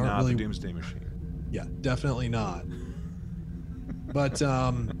Definitely aren't not really- the Doomsday Machine. yeah, definitely not. But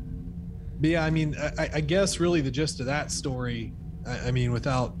yeah, I mean, I guess really the gist of that story, I mean,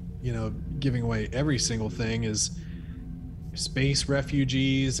 without giving away every single thing, is space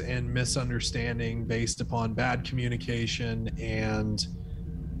refugees and misunderstanding based upon bad communication and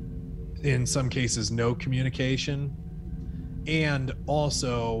in some cases no communication, and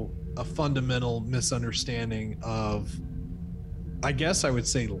also a fundamental misunderstanding of, I guess I would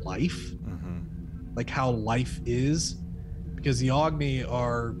say, life, like how life is, because the Agni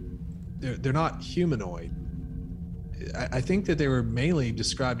they're not humanoid. I think that they were mainly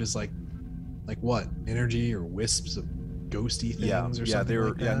described as like what, energy or wisps of ghosty things or something they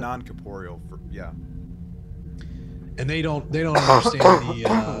were like that. non-corporeal And they don't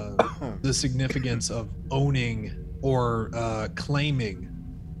understand the significance of owning or claiming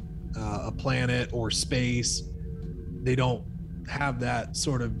a planet or space. They don't have that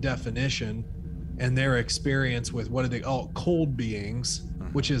sort of definition, and their experience with what do they call cold beings,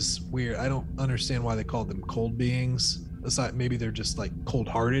 which is weird. I don't understand why they called them cold beings. Aside, maybe they're just like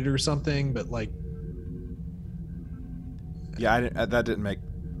cold-hearted or something, but like, yeah, that didn't make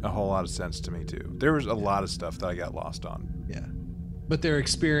a whole lot of sense to me too. There was a lot of stuff that I got lost on. yeah. But their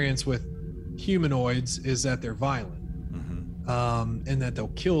experience with humanoids is that they're violent, and that they'll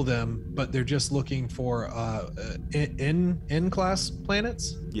kill them, but they're just looking for N-class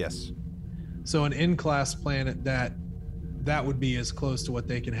planets. Yes. So an N-class planet that would be as close to what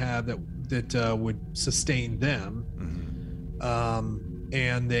they can have that would sustain them.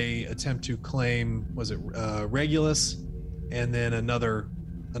 And they attempt to claim, was it Regulus, and then another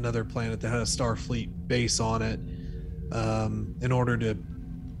planet that had a Starfleet base on it, in order to,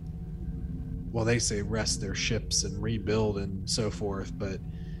 well, they say rest their ships and rebuild and so forth. But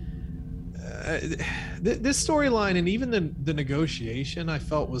this storyline and even the negotiation, I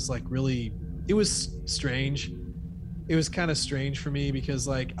felt was like really, it was strange. It was kind of strange for me because,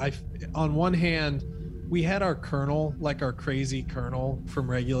 like, on one hand, we had our colonel, like our crazy colonel from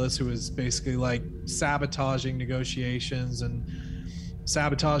Regulus, who was basically like sabotaging negotiations and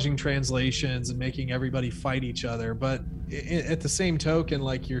sabotaging translations and making everybody fight each other. But at the same token,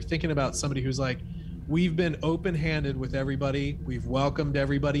 like, you're thinking about somebody who's like, we've been open-handed with everybody, we've welcomed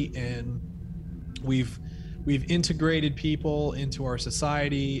everybody in, we've integrated people into our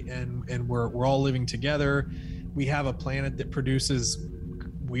society, and we're all living together. We have a planet that produces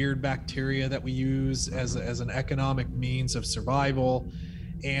weird bacteria that we use as an economic means of survival,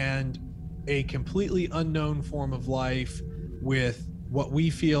 and a completely unknown form of life with what we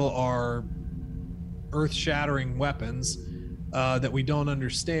feel are earth-shattering weapons that we don't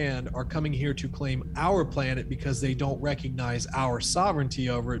understand are coming here to claim our planet because they don't recognize our sovereignty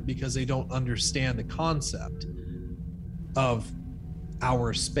over it, because they don't understand the concept of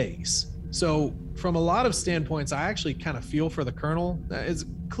our space. So from a lot of standpoints, I actually kind of feel for the colonel. It's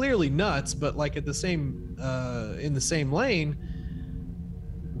clearly nuts, but like at the same in the same lane,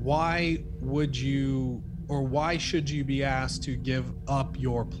 why would you, or why should you be asked to give up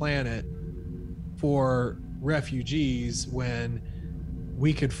your planet for refugees when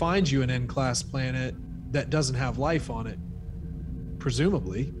we could find you an N-class planet that doesn't have life on it,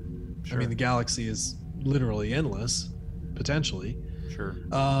 presumably? Sure. I mean, the galaxy is literally endless, potentially. Sure.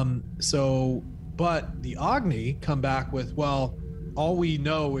 But the Agni come back with, well, all we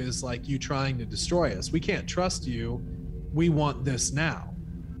know is like you trying to destroy us. We can't trust you. We want this now.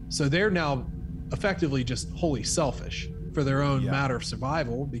 So they're now effectively just wholly selfish for their own matter of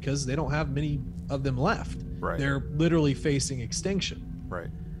survival, because they don't have many of them left. Right. They're literally facing extinction. Right.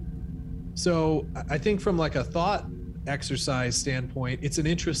 So I think from like a thought exercise standpoint, it's an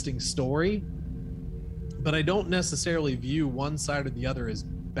interesting story, but I don't necessarily view one side or the other as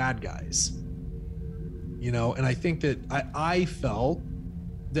bad guys. You know, and I think that I felt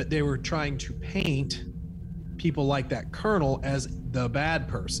that they were trying to paint people like that colonel as the bad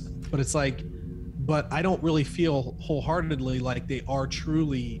person. But it's like, but I don't really feel wholeheartedly like they are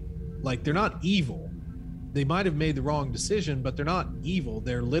truly, like, they're not evil. They might have made the wrong decision, but they're not evil.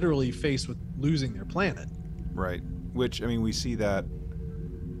 They're literally faced with losing their planet. Right. Which, I mean, we see that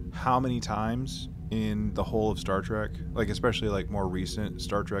how many times in the whole of Star Trek, like especially like more recent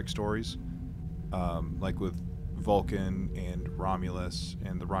Star Trek stories, like with Vulcan and Romulus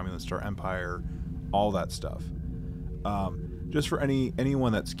and the Romulan Star Empire, all that stuff. Just for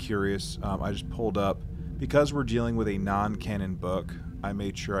anyone that's curious, I just pulled up, because we're dealing with a non-canon book, I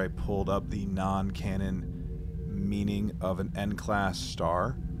made sure I pulled up the non-canon meaning of an N-class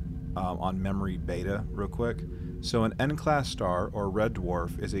star on Memory Beta real quick. So an N-class star, or red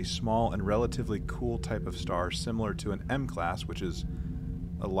dwarf, is a small and relatively cool type of star similar to an M-class, which is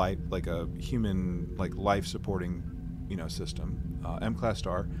a light, like a human, like life-supporting, system. M-class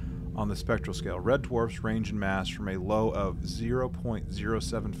star on the spectral scale. Red dwarfs range in mass from a low of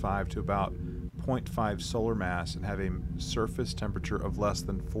 0.075 to about 0.5 solar mass and have a surface temperature of less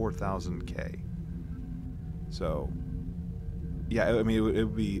than 4,000 K. So, yeah, I mean, it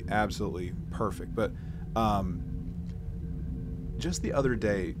would be absolutely perfect. But just the other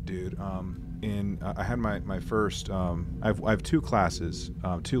day, dude, I had my first, I have two classes,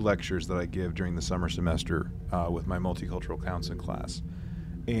 two lectures that I give during the summer semester with my multicultural counseling class.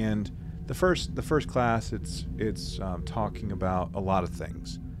 And the first class, it's talking about a lot of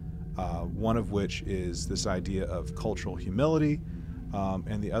things. One of which is this idea of cultural humility,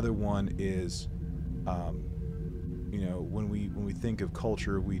 and the other one is, when we think of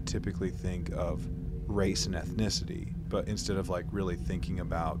culture, we typically think of race and ethnicity, but instead of like really thinking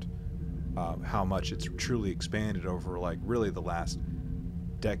about how much it's truly expanded over like really the last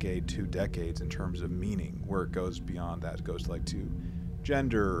decade, 2 decades in terms of meaning, where it goes beyond that. It goes like to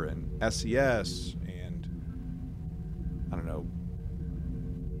gender and SES and I don't know,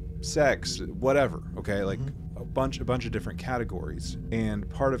 sex, whatever. Okay, like a bunch of different categories. And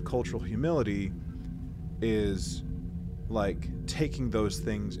part of cultural humility is like taking those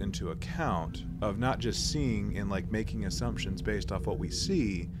things into account, of not just seeing and like making assumptions based off what we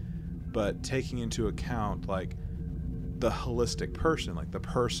see, but taking into account like the holistic person, like the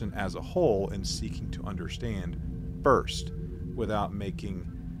person as a whole, and seeking to understand first, without making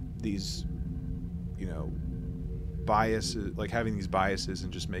these, biases, like having these biases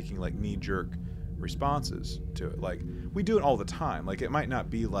and just making like knee-jerk responses to it. Like we do it all the time. Like it might not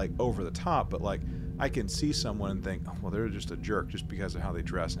be like over the top, but like I can see someone and think, oh, well, they're just a jerk just because of how they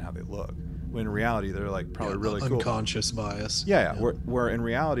dress and how they look. When in reality, they're like probably really cool. Unconscious bias. Yeah. Where in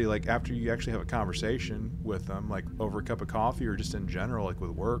reality, like after you actually have a conversation with them, like over a cup of coffee or just in general, like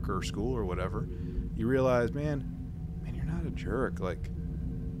with work or school or whatever, you realize, man, you're not a jerk. Like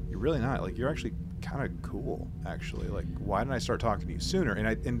you're really not. Like you're actually kind of cool, actually. Like why didn't I start talking to you sooner?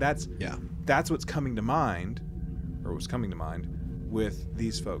 And that's what's coming to mind, or was coming to mind with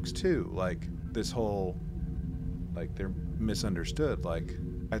these folks too. Like this whole, like they're misunderstood. Like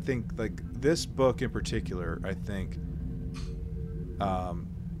I think like this book in particular, I think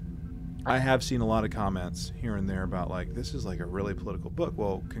I have seen a lot of comments here and there about like, this is like a really political book.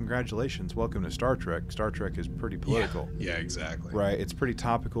 Well, congratulations. Welcome to Star Trek. Star Trek is pretty political. Yeah, exactly. Right. It's pretty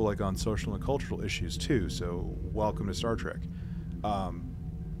topical, like on social and cultural issues too. So welcome to Star Trek.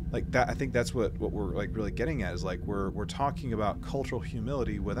 Like that, I think that's what we're like really getting at, is like we're talking about cultural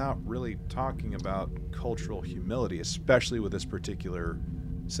humility without really talking about cultural humility, especially with this particular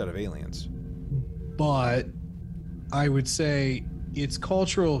set of aliens. But I would say it's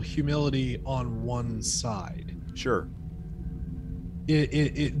cultural humility on one side. Sure.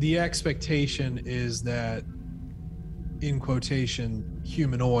 The expectation is that, in quotation,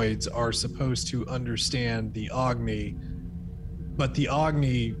 humanoids are supposed to understand the Agni, but the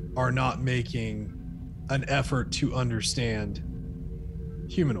Agni are not making an effort to understand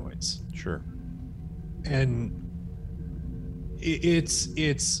humanoids. Sure. And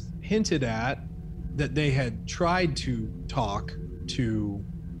it's hinted at that they had tried to talk to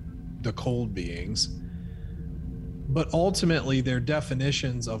the cold beings, but ultimately their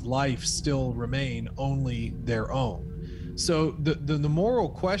definitions of life still remain only their own. So the moral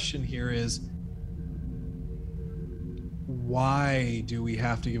question here is, why do we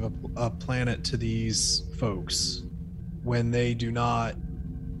have to give a planet to these folks when they do not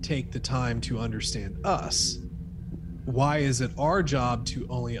take the time to understand us? Why is it our job to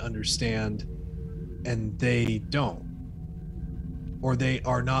only understand and they don't? Or they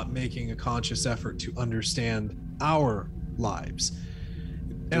are not making a conscious effort to understand our lives?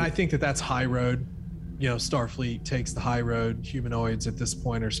 And I think that that's high road. You know, Starfleet takes the high road. Humanoids at this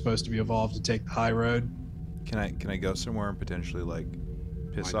point are supposed to be evolved to take the high road. Can I go somewhere and potentially like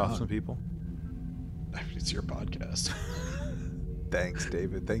piss Why off not? some people? It's your podcast. Thanks,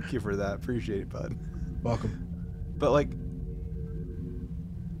 David. Thank you for that. Appreciate it, bud. Welcome. But like,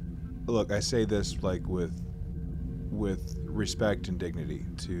 look, I say this like with respect and dignity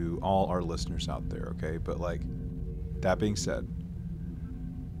to all our listeners out there, okay? But like, that being said,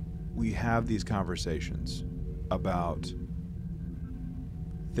 we have these conversations about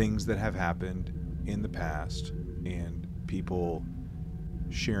things that have happened in the past and people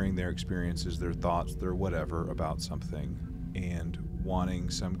sharing their experiences, their thoughts, their whatever about something, and wanting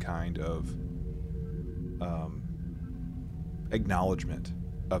some kind of acknowledgement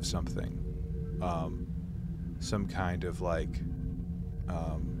of something, some kind of like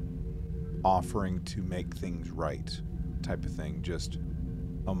offering to make things right type of thing, just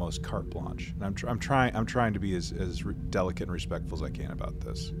almost carte blanche. And I'm trying to be as delicate and respectful as I can about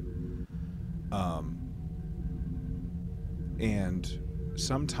this. And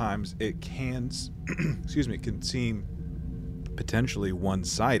sometimes it can excuse me, it can seem potentially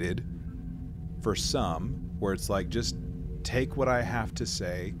one-sided for some, where it's like, just take what I have to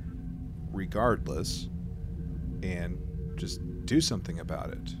say regardless and just do something about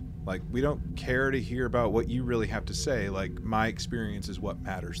it. Like, we don't care to hear about what you really have to say. Like, my experience is what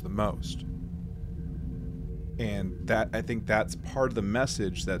matters the most. And that, I think that's part of the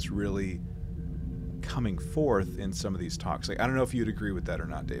message that's really coming forth in some of these talks. Like, I don't know if you'd agree with that or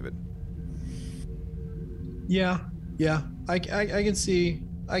not, David. Yeah, I can see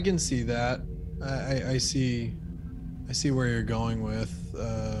that. I see where you're going with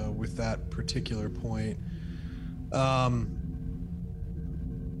that particular point.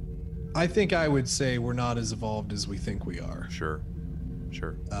 I think I would say we're not as evolved as we think we are. Sure.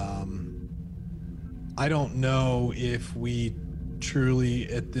 I don't know if we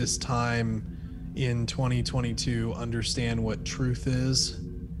truly at this time in 2022 understand what truth is,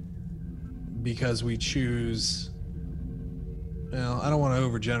 because we choose, well, I don't want to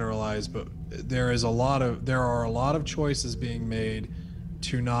overgeneralize, but there are a lot of choices being made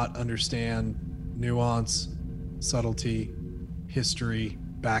to not understand nuance, subtlety, history,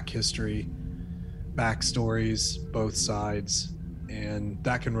 backstories, both sides, and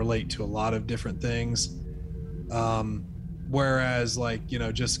that can relate to a lot of different things. Whereas, like, you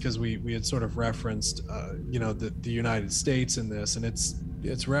know, just because we had sort of referenced, you know, the United States in this, and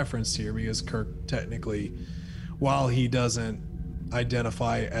it's referenced here because Kirk technically, while he doesn't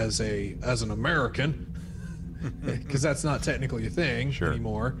identify as an American, because that's not technically a thing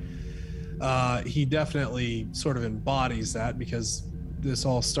anymore, he definitely sort of embodies that, because this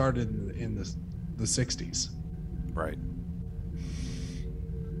all started in the 60s. Right.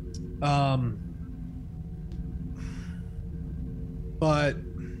 But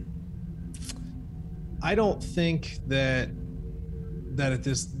I don't think that at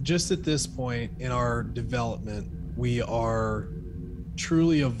this point in our development, we are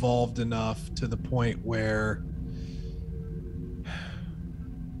truly evolved enough to the point where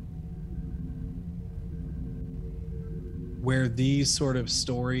these sort of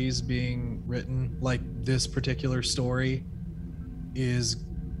stories being written, like this particular story, is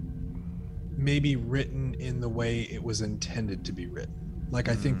maybe written in the way it was intended to be written. Like,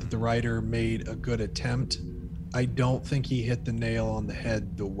 I think that the writer made a good attempt. I don't think he hit the nail on the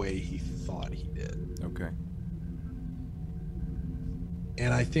head the way he thought he did. Okay.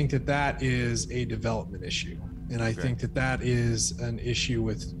 And I think that is a development issue. And I think that is an issue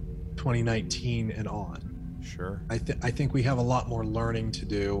with 2019 and on. Sure. I think we have a lot more learning to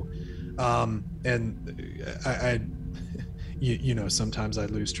do. And I you know, sometimes I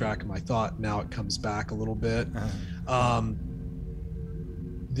lose track of my thought. Now it comes back a little bit.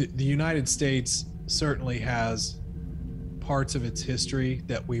 The United States certainly has parts of its history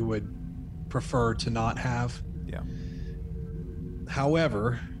that we would prefer to not have. Yeah.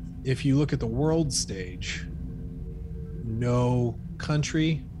 However, if you look at the world stage, no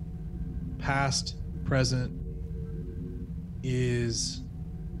country, past, present, is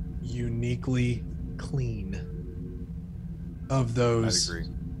uniquely clean of those I'd agree.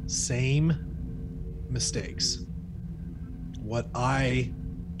 same mistakes. What I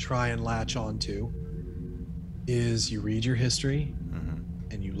try and latch onto is you read your history Mm-hmm.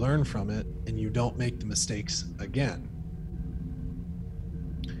 and you learn from it and you don't make the mistakes again.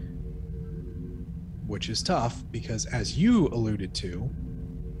 Which is tough because, as you alluded to,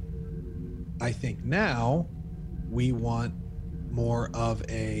 I think now we want more of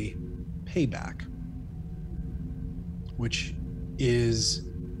a payback, which is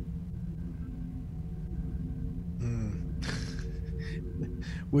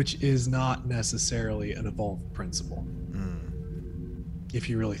which is not necessarily an evolved principle, if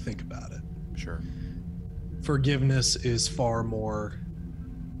you really think about it. Sure. Forgiveness is far more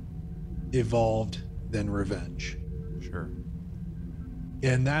evolved than revenge. Sure.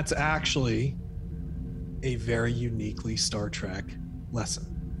 And that's actually a very uniquely Star Trek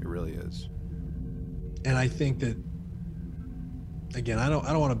lesson. It really is. And I think that, again, I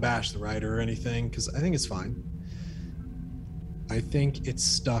don't want to bash the writer or anything, because I think it's fine. I think it's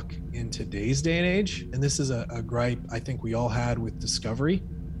stuck in today's day and age, and this is a gripe I think we all had with Discovery.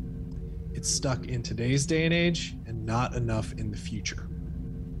 It's stuck in today's day and age and not enough in the future.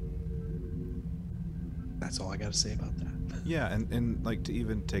 That's all I got to say about that. Yeah, and like to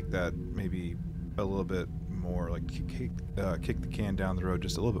even take that maybe a little bit more, like kick the can down the road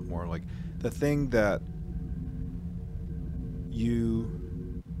just a little bit more, like the thing that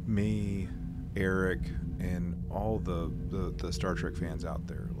you, me, Eric, and all the Star Trek fans out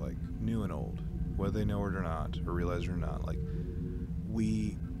there, like new and old, whether they know it or not, or realize it or not, like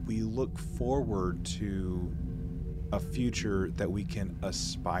we look forward to a future that we can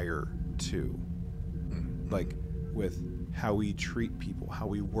aspire to, like with how we treat people, how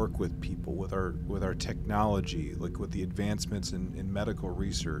we work with people, with our technology, like with the advancements in medical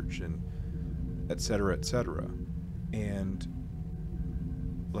research and et cetera, and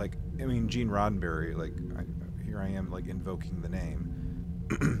like, I mean, Gene Roddenberry, like here I am like invoking the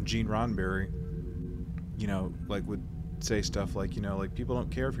name Gene Roddenberry, you know, like would say stuff like, you know, like people don't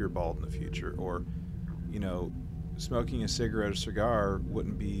care if you're bald in the future, or, you know, smoking a cigarette or cigar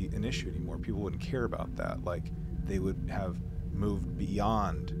wouldn't be an issue anymore. People wouldn't care about that. Like they would have moved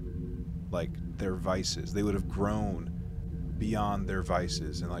beyond like their vices. They would have grown beyond their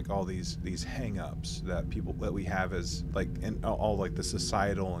vices and like all these hang-ups that we have as like, and all like the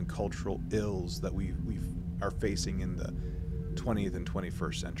societal and cultural ills that we are facing in the 20th and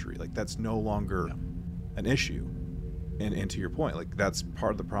 21st century. Like that's no longer an issue. And to your point, like that's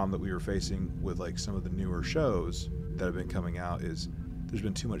part of the problem that we were facing with like some of the newer shows that have been coming out, is there's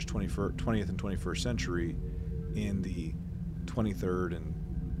been too much 20th and 21st century in the 23rd and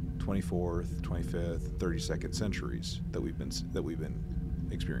 24th, 25th, 32nd centuries that we've been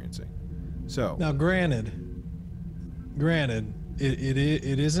experiencing. So now, granted,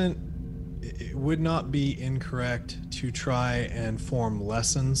 it would not be incorrect to try and form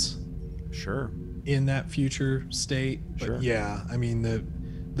lessons. Sure. In that future state, but Sure. yeah, I mean the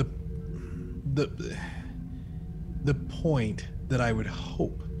point that I would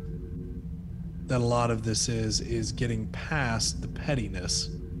hope that a lot of this is getting past the pettiness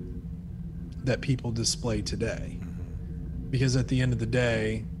that people display today, because at the end of the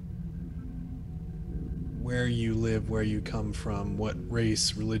day, where you live, where you come from, what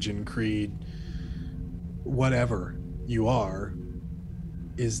race, religion, creed, whatever you are,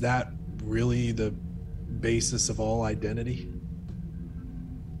 is that really the basis of all identity?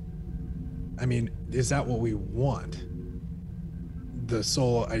 I mean, is that what we want the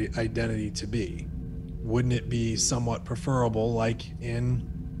sole identity to be? Wouldn't it be somewhat preferable, like in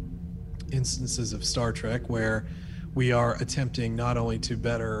instances of Star Trek, where we are attempting not only to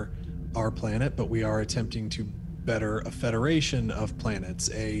better our planet, but we are attempting to better a federation of planets,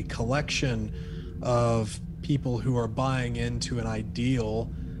 a collection of people who are buying into an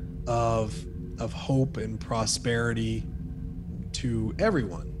ideal of hope and prosperity to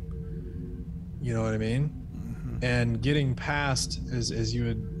everyone. You know what I mean? Mm-hmm. And getting past, as you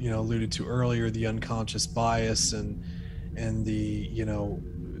had, you know, alluded to earlier, the unconscious bias and the, you know,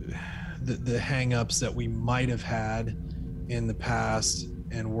 the hang-ups that we might have had in the past,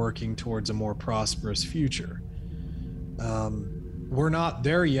 and working towards a more prosperous future. We're not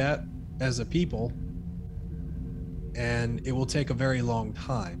there yet as a people, and it will take a very long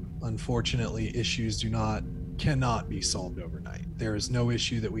time. Unfortunately, issues do not cannot be solved overnight. There is no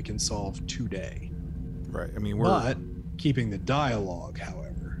issue that we can solve today. Right. I mean, But keeping the dialogue,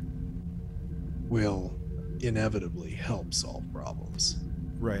 however, will inevitably help solve problems.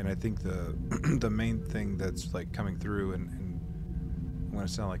 right. And I think the the main thing that's like coming through, and I'm going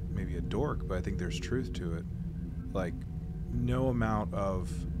to sound like maybe a dork, but I think there's truth to it. Like, no amount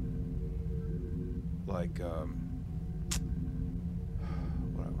of like what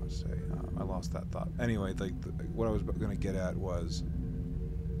I want to say. I lost that thought. Anyway, like what I was going to get at was,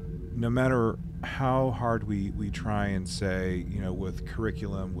 no matter how hard we try and say, you know, with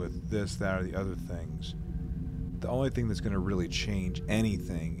curriculum, with this, that, or the other things, the only thing that's going to really change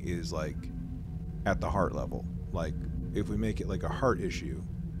anything is like at the heart level. Like, if we make it like a heart issue,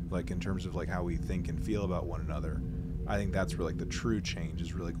 like in terms of like how we think and feel about one another, I think that's where like the true change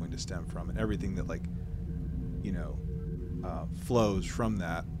is really going to stem from, and everything that like, you know, flows from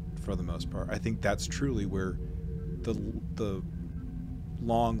that for the most part. I think that's truly where the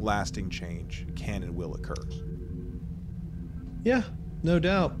long-lasting change can and will occur. Yeah, no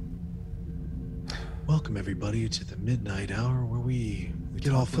doubt. Welcome everybody to the midnight hour where we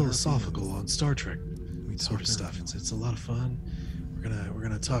get all philosophical on Star Trek sort of stuff. It's a lot of fun. We're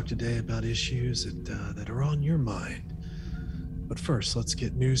gonna talk today about issues that are on your mind. But first, let's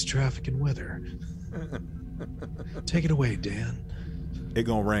get news, traffic, and weather. Take it away, Dan. It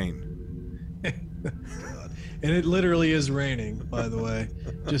gonna rain. God. And it literally is raining, by the way.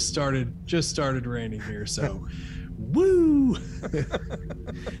 Just started raining here, so woo.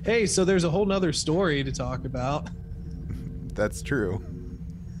 Hey, so there's a whole nother story to talk about. That's true.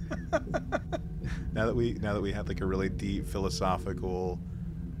 now that we have like a really deep philosophical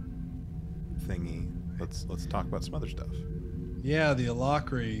thingy, let's talk about some other stuff. Yeah, the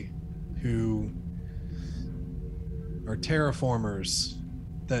Alakri, who are terraformers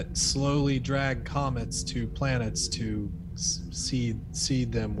that slowly drag comets to planets to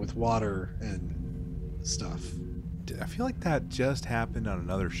seed them with water and stuff. I feel like that just happened on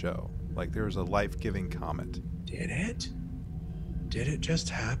another show. Like, there was a life-giving comet. Did it? Did it just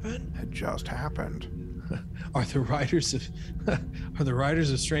happen? It just happened. Are the writers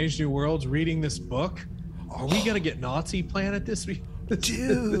of Strange New Worlds reading this book? Are we gonna get Nazi Planet this week?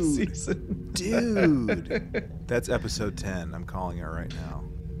 This season? Dude. That's episode 10. I'm calling it right now.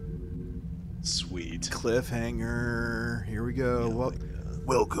 Sweet. Cliffhanger. Here we go. Oh Well,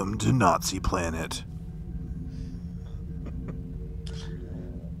 welcome to Nazi Planet.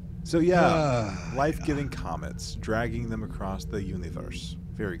 So yeah, life-giving comets, dragging them across the universe.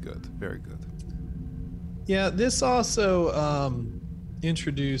 Very good. Very good. Yeah, this also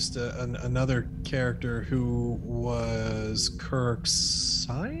introduced another character who was Kirk's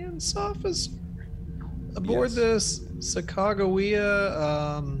science officer aboard this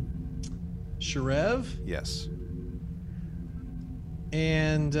Sacagawea Sharev. Yes.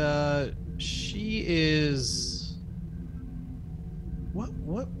 And she is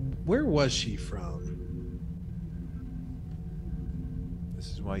where was she from? This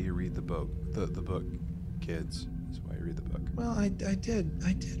is why you read the book. The book, kids. This is why you read the book. Well, I did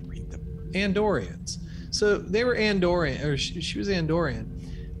read the Andorians. So they were Andorian, or she was Andorian.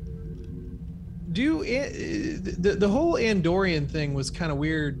 The whole Andorian thing was kind of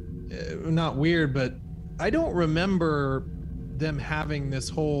weird. Not weird, but I don't remember them having this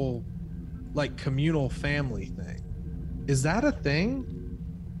whole like communal family thing. Is that a thing?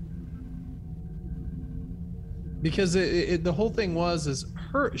 Because the whole thing is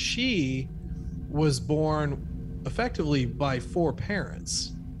she was born effectively by 4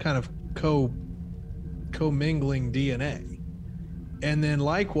 parents, kind of co-mingling DNA. And then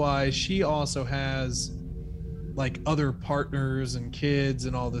likewise, she also has like other partners and kids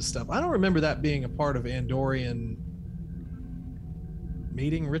and all this stuff. I don't remember that being a part of Andorian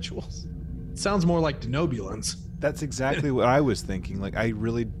mating rituals. It sounds more like Denobulans. That's exactly what I was thinking. Like, I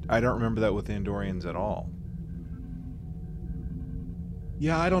don't remember that with Andorians at all.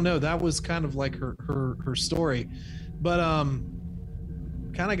 Yeah, I don't know. That was kind of like her story. But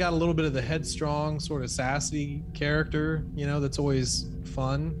kind of got a little bit of the headstrong, sort of sassy character, you know, that's always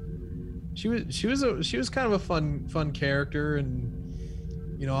fun. She was kind of a fun character, and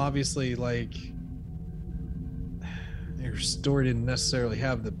you know, obviously like her story didn't necessarily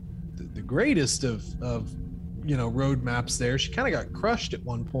have the greatest of you know, roadmaps there. She kind of got crushed at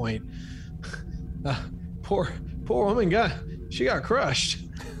one point. Poor woman got crushed.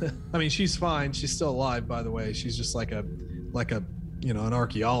 I mean, she's fine. She's still alive, by the way. She's just like a you know, an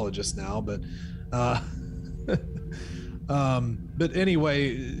archaeologist now. But but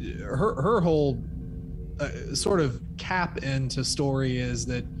anyway, her whole sort of cap into story is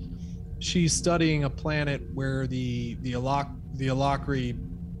that she's studying a planet where the Alakri,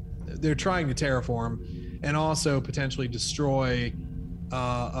 they're trying to terraform and also potentially destroy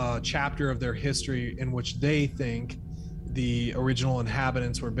a chapter of their history in which they think the original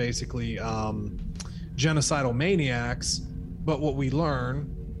inhabitants were basically genocidal maniacs. But what we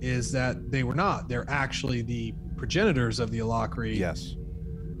learn is that they were not. They're actually the progenitors of the Alakri. Yes.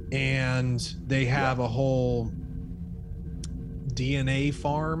 And they have a whole DNA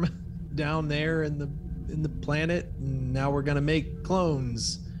farm down there in the planet. And now we're gonna make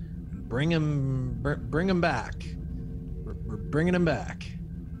clones, bring them back. We're bringing them back.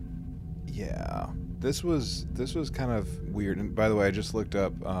 Yeah, this was kind of weird. And by the way, I just looked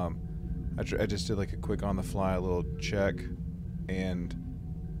up. I just did like a quick on the fly little check, and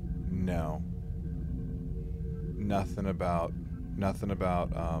no, nothing about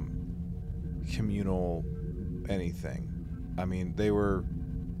communal anything. I mean, they're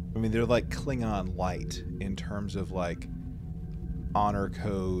like Klingon light in terms of like honor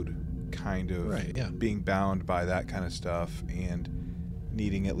code, kind of being bound by that kind of stuff, and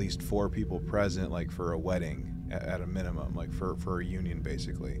needing at least 4 people present, like for a wedding at a minimum, like for a union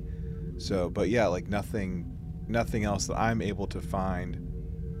basically. So, but yeah, like nothing else that I'm able to find,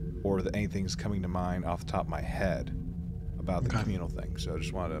 or that anything's coming to mind off the top of my head about the communal thing. So I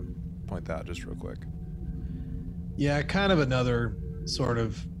just wanted to point that out just real quick. Yeah, kind of another sort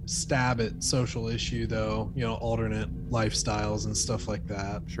of stab at social issue though, you know, alternate lifestyles and stuff like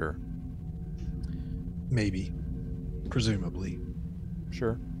that. Sure. Maybe. Presumably.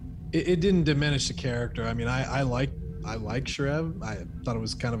 Sure. It didn't diminish the character. I mean, I like Shrev. I thought it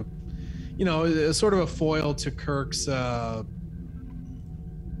was kind of, you know, a sort of a foil to Kirk's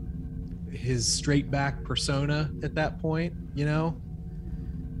his straight back persona at that point, you know.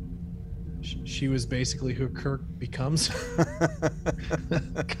 She was basically who Kirk becomes.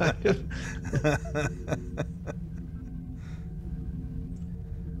 Kind of.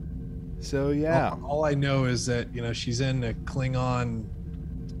 So yeah. All I know is that, you know, she's in a Klingon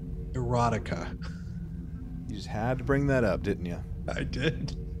erotica. You just had to bring that up, didn't you? I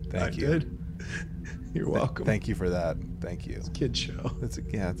did. Thank you. Did. You're welcome. Thank you for that. Thank you. It's a kid show. It's a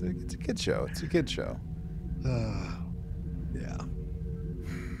kid show. It's a kid show. Yeah.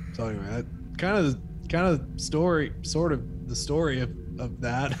 So anyway, kind of story, sort of the story of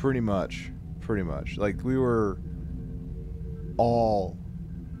that. Pretty much. Like we were all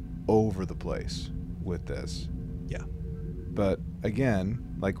over the place with this. Yeah. But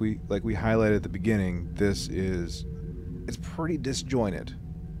again, like we highlighted at the beginning, it's pretty disjointed.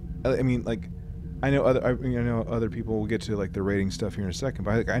 I mean, like I know other people. We'll get to like the rating stuff here in a second,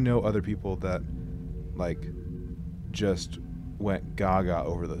 but I know other people that like just went gaga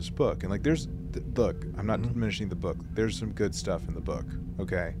over this book. And like look, I'm not diminishing the book. There's some good stuff in the book,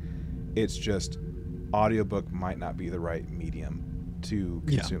 okay? It's just audiobook might not be the right medium to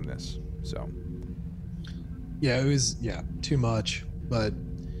consume this. So yeah, it was too much. But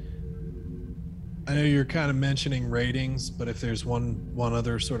I know you're kind of mentioning ratings, but if there's one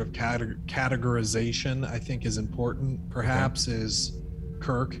other sort of categorization I think is important, perhaps, is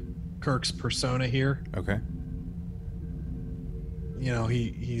Kirk's persona here. Okay. You know,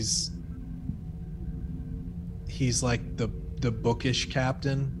 he's like the bookish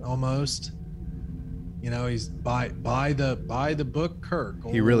captain almost. You know, he's by the book Kirk.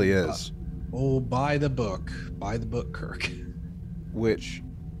 He really is. By the book Kirk. Which,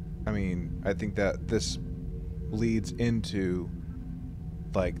 I mean, I think that this leads into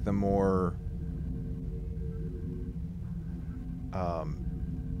like the more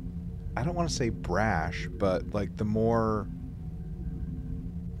I don't want to say brash, but like the more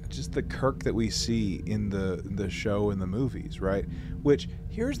just the Kirk that we see in the show and the movies, right? Which,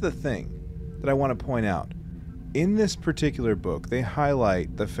 here's the thing that I want to point out. In this particular book, they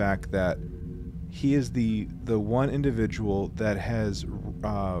highlight the fact that he is the one individual that has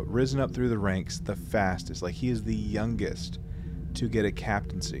risen up through the ranks the fastest. Like, he is the youngest to get a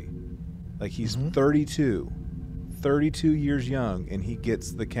captaincy. Like, he's 32 years young, and he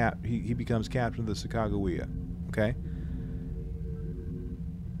gets the he becomes captain of the Sacagawea. Okay?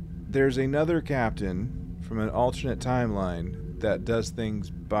 There's another captain from an alternate timeline that does things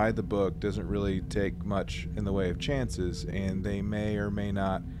by the book, doesn't really take much in the way of chances, and they may or may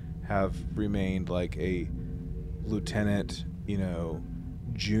not have remained like a lieutenant, you know,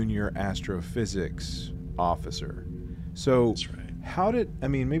 junior astrophysics officer. So That's right.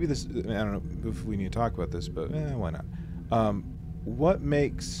 Maybe this, I don't know if we need to talk about this, but why not? What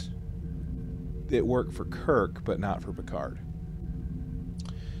makes it work for Kirk but not for Picard?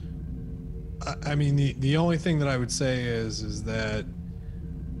 I mean, the only thing that I would say is that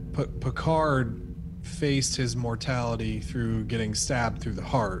Picard faced his mortality through getting stabbed through the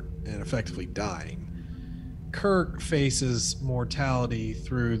heart and effectively dying. Kirk faces mortality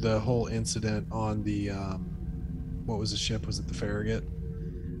through the whole incident on the what was the ship? Was it the Farragut?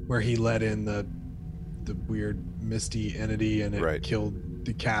 Where he let in the weird misty entity and it killed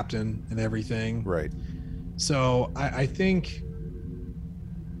the captain and everything. Right. So I think,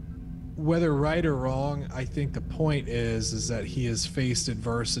 whether right or wrong, I think the point is that he has faced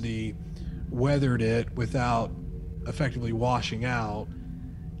adversity, weathered it without effectively washing out.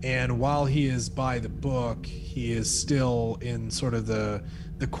 And while he is by the book, he is still in sort of the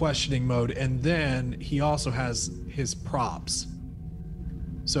questioning mode. And then he also has his props.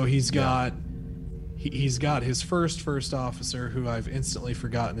 So he's got his first officer, who I've instantly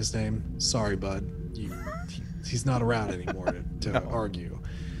forgotten his name. Sorry, bud. He's not around anymore to argue.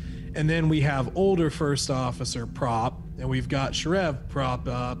 And then we have older first officer prop, and we've got Sharev prop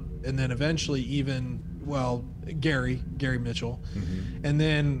up, and then eventually Gary Mitchell. Mm-hmm. And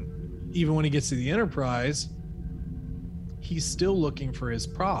then even when he gets to the Enterprise, he's still looking for his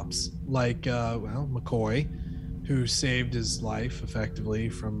props, like McCoy, who saved his life effectively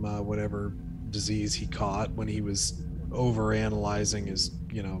from whatever disease he caught when he was over analyzing his,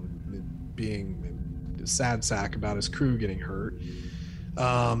 being a sad sack about his crew getting hurt.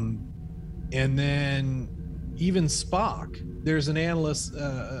 And then even Spock, there's an analyst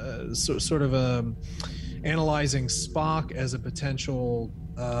sort of analyzing Spock as a potential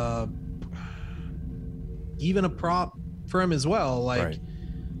even a prop for him as well. Like,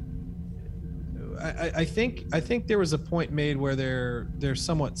 I think there was a point made where they're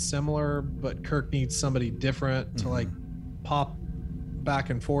somewhat similar, but Kirk needs somebody different to like pop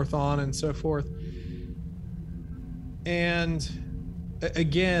back and forth on and so forth. And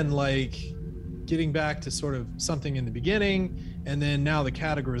again, like, getting back to sort of something in the beginning and then now the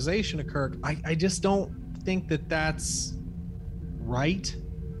categorization of Kirk, I just don't think that that's right.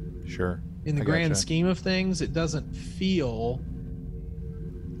 Sure. In the grand scheme of things, it doesn't feel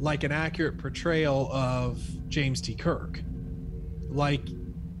like an accurate portrayal of James T. Kirk. Like,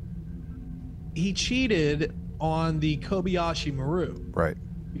 he cheated on the Kobayashi Maru. Right.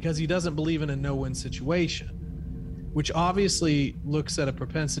 Because he doesn't believe in a no-win situation, which obviously looks at a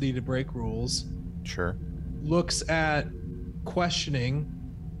propensity to break rules. Sure. Looks at questioning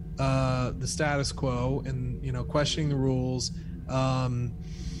the status quo and, questioning the rules,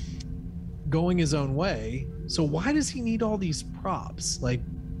 going his own way. So why does he need all these props? Like,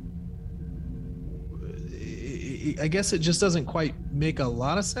 I guess it just doesn't quite make a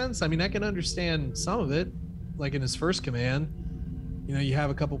lot of sense. I mean, I can understand some of it, like in his first command. You have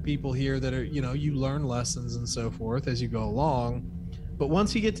a couple people here that are, you learn lessons and so forth as you go along. But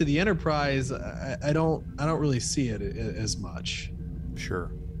once you get to the Enterprise, I don't really see it as much.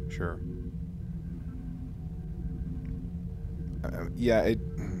 Sure.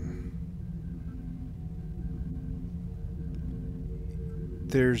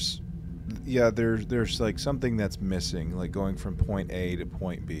 There's like something that's missing, like going from point A to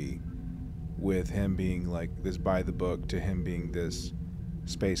point B, with him being like this by the book to him being this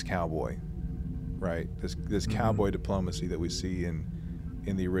space cowboy, right? This cowboy diplomacy that we see in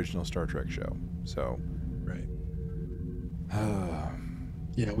the original Star Trek show. So, right.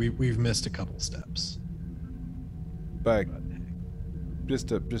 Yeah, we've missed a couple steps. But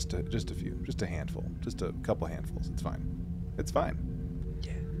just a few, just a handful, just a couple handfuls. It's fine.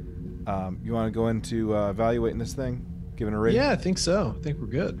 Yeah. You want to go into evaluating this thing, giving a rating? Yeah, I think so. I think we're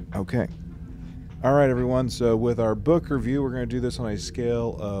good. Okay. All right, everyone. So with our book review, we're going to do this on a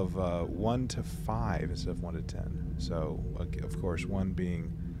scale of 1 to 5 instead of 1 to 10. So, of course, 1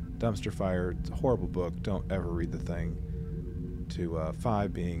 being dumpster fire, it's a horrible book, don't ever read the thing, to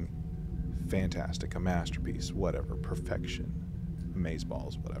 5 being fantastic, a masterpiece, whatever, perfection,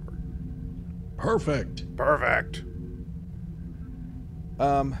 amazeballs, whatever. Perfect.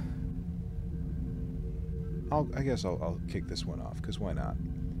 I guess I'll kick this one off, because why not?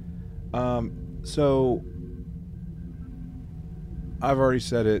 So I've already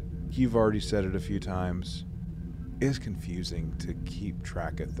said it, you've already said it a few times. It's confusing to keep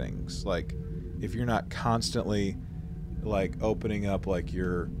track of things. Like, if you're not constantly like opening up like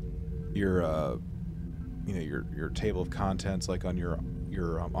your table of contents, like on your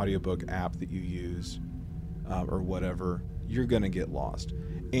audiobook app that you use, or whatever, you're gonna get lost.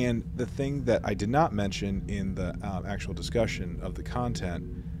 And the thing that I did not mention in the actual discussion of the content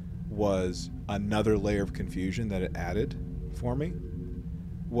was another layer of confusion that it added for me,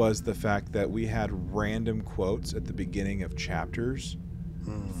 was the fact that we had random quotes at the beginning of chapters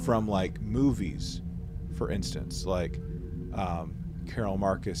from like movies, for instance, like Carol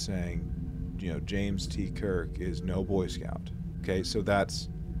Marcus saying, James T. Kirk is no Boy Scout. Okay, so that's,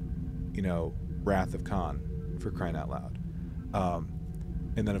 Wrath of Khan, for crying out loud.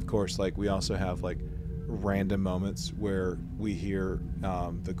 And then, of course, like, we also have, like, random moments where we hear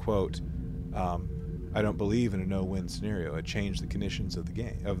the quote, I don't believe in a no-win scenario. It changed the conditions of the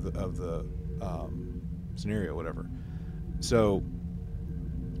game, of the scenario, whatever. So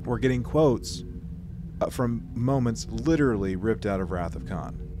we're getting quotes from moments literally ripped out of Wrath of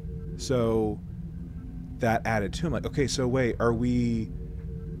Khan. So that added to him, like, okay, so wait, are we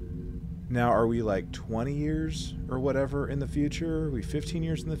like 20 years or whatever in the future? Are we 15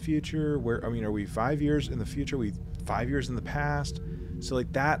 years in the future? Are we 5 years in the future? Are we 5 years in the past? So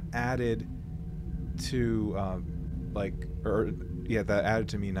like that added to that added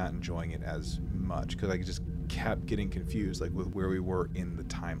to me not enjoying it as much, because I just kept getting confused, like, with where we were in the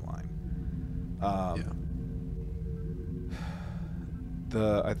timeline.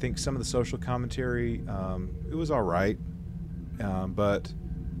 I think some of the social commentary, it was all right, but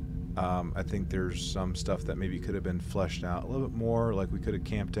I think there's some stuff that maybe could have been fleshed out a little bit more. Like, we could have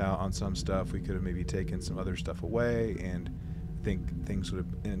camped out on some stuff. We could have maybe taken some other stuff away, and I think things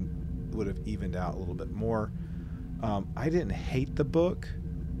would have evened out a little bit more. I didn't hate the book,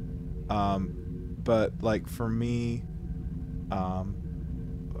 but like, for me,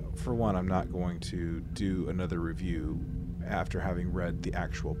 for one, I'm not going to do another review after having read the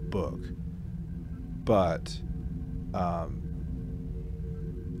actual book, but I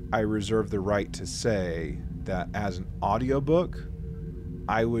reserve the right to say that as an audiobook,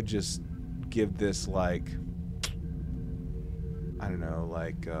 I would just give this, like, I don't know,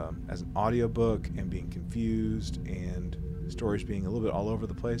 like, as an audiobook and being confused and stories being a little bit all over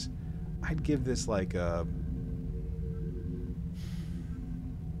the place, I'd give this like a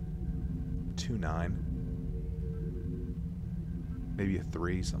 2.9, maybe a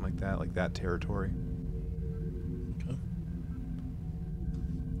 3, something like that territory. Okay.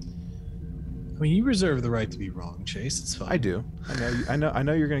 I mean, you reserve the right to be wrong, Chase. It's fine. I do. I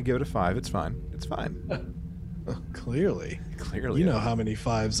know you're going to give it a 5. It's fine. It's fine. Clearly. You know how many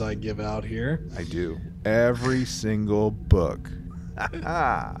 5s I give out here. I do. Every single book.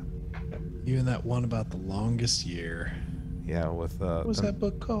 Even that one about the longest year. Yeah, with what was that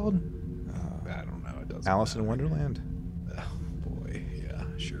book called? I don't know. It doesn't. Alice in Wonderland. Oh boy, yeah,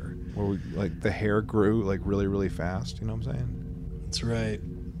 sure. Where we, like, the hair grew like really, really fast. You know what I'm saying? That's right.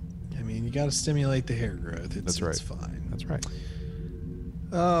 I mean, you got to stimulate the hair growth. That's right. It's fine. That's right.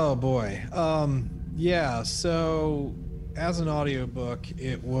 Oh boy. Yeah. So, as an audiobook,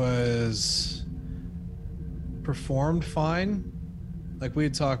 it was performed fine. Like, we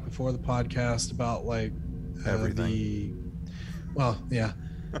had talked before the podcast about, like, everything. Well, yeah,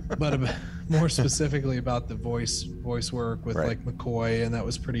 but more specifically about the voice work with, like, McCoy, and that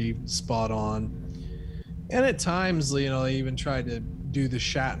was pretty spot on. And at times, they even tried to do the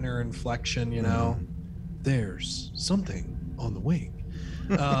Shatner inflection. There's something on the wing.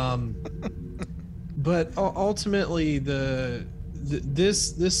 But ultimately,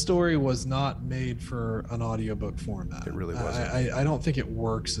 this story was not made for an audiobook format. It really wasn't. I don't think it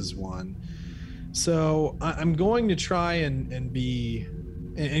works as one. So I'm going to try and be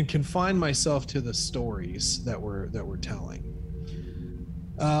and confine myself to the stories that we're telling.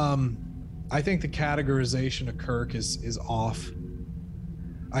 I think the categorization of Kirk is off.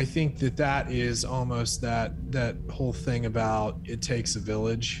 I think that is almost that whole thing about it takes a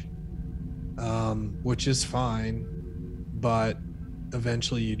village, which is fine, but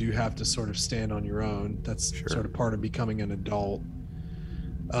eventually you do have to sort of stand on your own. That's sort of part of becoming an adult.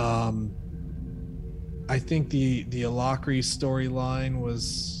 I think the Alakri storyline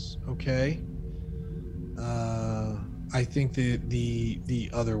was okay. I think the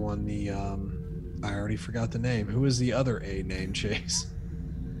other one, I already forgot the name. Who is the other A name, Chase?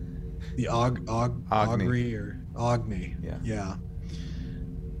 The Ogni or Ogni. Yeah.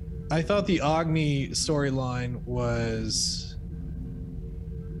 I thought the Ogni storyline was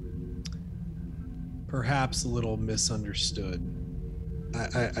perhaps a little misunderstood.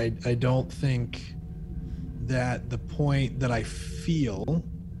 I don't think that the point that I feel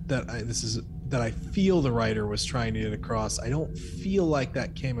that I feel the writer was trying to get across, I don't feel like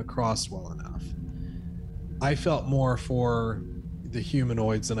that came across well enough. I felt more for the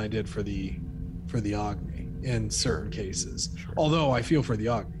humanoids than I did for the Ogni in certain cases. Although I feel for the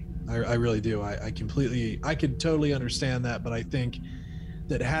Ogni, I really do. I could totally understand that, but I think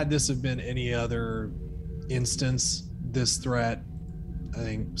that had this have been any other instance, this threat, I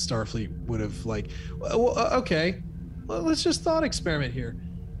think Starfleet would have, like, okay, well, let's just thought experiment here.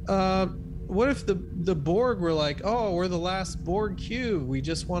 what if the Borg were like, oh, we're the last Borg cube. We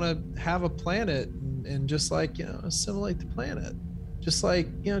just want to have a planet and just like, assimilate the planet. Just like,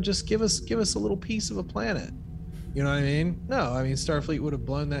 just give us a little piece of a planet. You know what I mean? No, I mean, Starfleet would have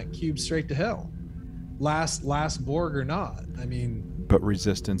blown that cube straight to hell. Last Borg or not. I mean, but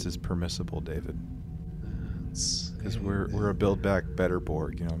resistance is permissible, David. Because we're a Build Back Better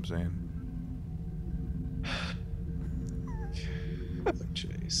Borg. You know what I'm saying?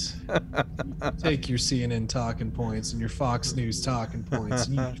 Jeez. Take your CNN talking points and your Fox News talking points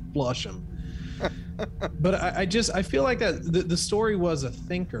and you flush them. But I feel like that the story was a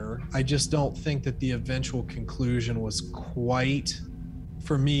thinker. I just don't think that the eventual conclusion was quite,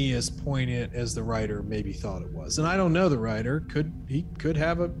 for me, as poignant as the writer maybe thought it was. And I don't know the writer. He could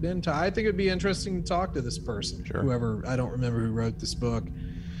have been. I think it'd be interesting to talk to this person, sure. Whoever, I don't remember who wrote this book.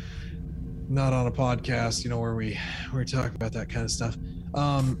 Not on a podcast, where we talk about that kind of stuff.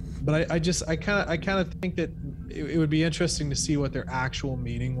 But I kind of think that it would be interesting to see what their actual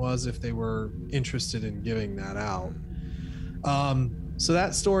meaning was if they were interested in giving that out. So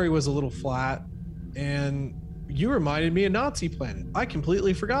that story was a little flat, and you reminded me of Nazi Planet. I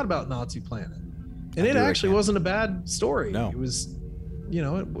completely forgot about Nazi Planet, and it actually wasn't a bad story. No, it was,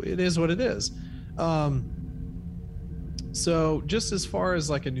 it is what it is. So just as far as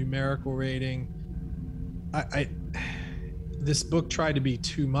like a numerical rating, this book tried to be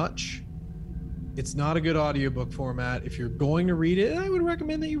too much. It's not a good audiobook format. If you're going to read it, I would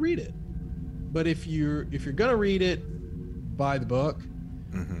recommend that you read it. But if you're going to read it, buy the book.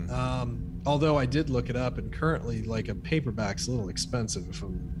 Mm-hmm. Although I did look it up, and currently like a paperback's a little expensive. If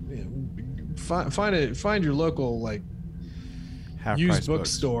I'm, find your local like used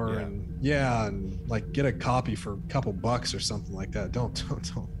bookstore and like get a copy for a couple bucks or something like that. Don't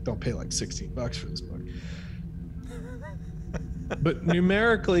pay like $16 for this book. But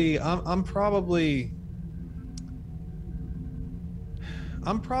numerically, I'm probably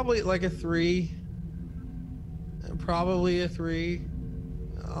like a 3. Probably a 3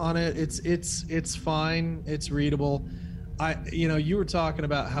 on it. It's fine. It's readable. You were talking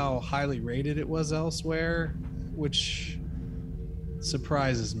about how highly rated it was elsewhere, which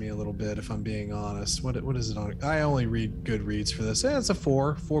surprises me a little bit, if I'm being honest. What is it on? I only read Goodreads for this. It's a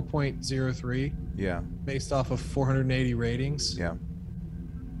 4.03. Yeah. Based off of 480 ratings. Yeah.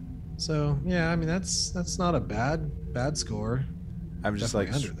 So yeah, I mean that's not a bad score. I'm just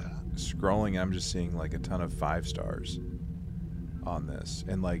definitely like under that. Scrolling, and I'm just seeing like a ton of 5 stars on this,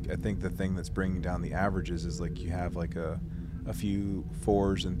 and like I think the thing that's bringing down the averages is like you have like a few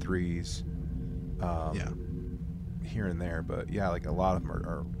 4s and 3s. Here and there, but yeah, like a lot of them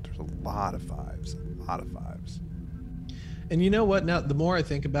are there's a lot of 5s. And you know what? Now, the more I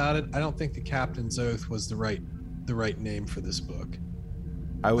think about it, I don't think the Captain's Oath was the right name for this book.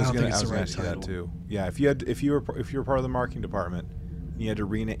 I was going to ask you that too. Yeah, if you were part of the marketing department, you had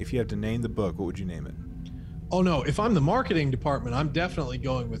to if you had to name the book, what would you name it? Oh no, if I'm the marketing department, I'm definitely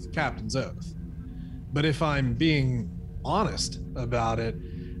going with Captain's Oath. But if I'm being honest about it,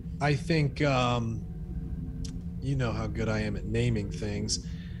 I think you know how good I am at naming things.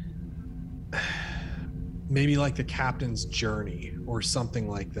 Maybe like the Captain's Journey or something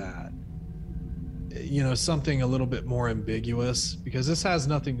like that. Something a little bit more ambiguous, because this has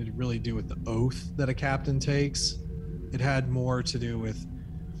nothing to really do with the oath that a captain takes. It had more to do with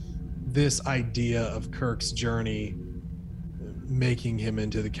this idea of Kirk's journey making him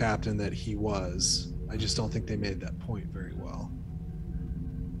into the captain that he was. I just don't think they made that point very well.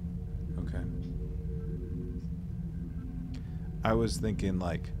 Okay. I was thinking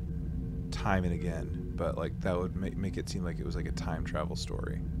like Time and Again, but like that would make it seem like it was like a time travel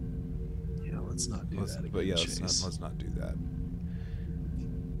story. Yeah, let's not do that again, but yeah, Chase. let's not do that.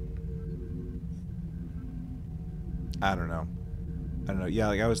 I don't know. Yeah,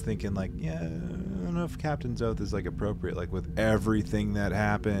 like I was thinking like, yeah, I don't know if Captain's Oath is like appropriate, like with everything that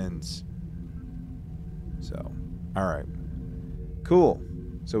happens. So, all right. Cool.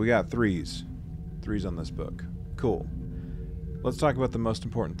 So we got 3s on this book. Cool. Let's talk about the most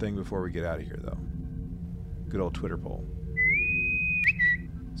important thing before we get out of here, though. Good old Twitter poll.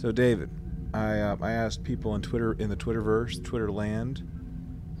 So, David, I asked people in the Twitterverse, Twitterland,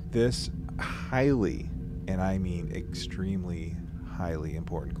 this highly, and I mean extremely highly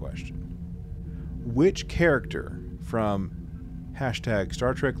important question. Which character from hashtag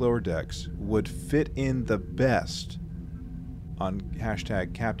Star Trek Lower Decks would fit in the best on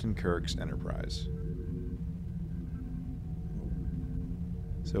hashtag Captain Kirk's Enterprise?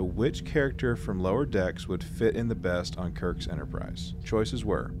 So which character from Lower Decks would fit in the best on Kirk's Enterprise? Choices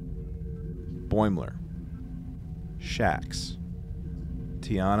were Boimler, Shax,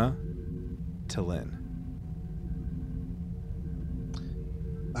 Tiana, T'Lyn.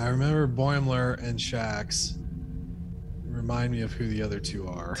 I remember Boimler and Shax. Remind me of who the other two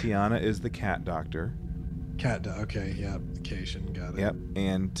are. Tiana is the cat doctor. Okay, yeah, Cation, got it. Yep,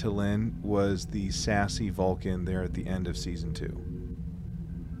 and T'Lyn was the sassy Vulcan there at the end of season 2.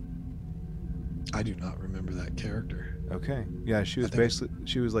 I do not remember that character. Okay, yeah, she was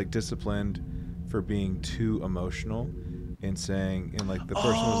like disciplined for being too emotional, and saying, and like the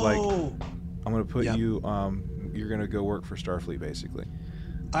person was like, "I'm gonna put you, you're gonna go work for Starfleet, basically."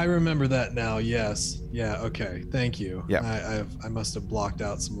 I remember that now. Yes, yeah, okay, thank you. Yeah, I must have blocked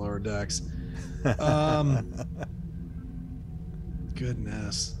out some lower decks.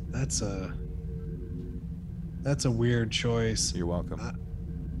 Goodness, that's a weird choice. You're welcome.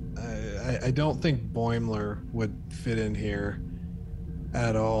 I don't think Boimler would fit in here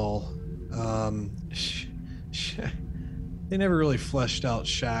at all. They never really fleshed out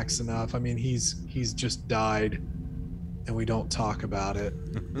Shax enough. I mean, he's just died, and we don't talk about it.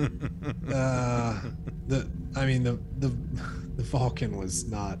 The Vulcan was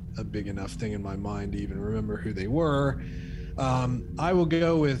not a big enough thing in my mind to even remember who they were. I will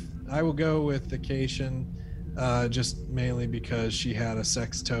go with the Cation, just mainly because she had a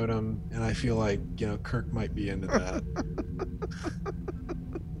sex totem, and I feel like Kirk might be into that.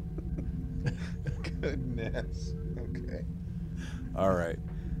 Goodness. Okay. All right.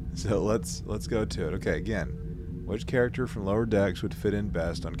 So let's go to it. Okay. Again, which character from Lower Decks would fit in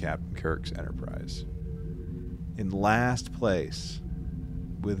best on Captain Kirk's Enterprise? In last place,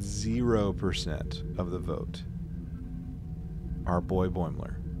 with 0% of the vote, our boy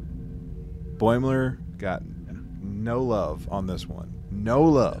Boimler. Boimler got no love on this one. No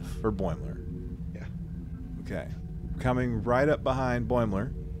love for Boimler. Yeah. Okay. Coming right up behind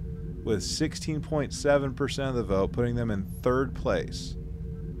Boimler with 16.7% of the vote, putting them in third place,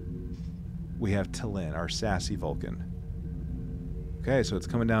 we have T'Lyn, our sassy Vulcan. Okay, so it's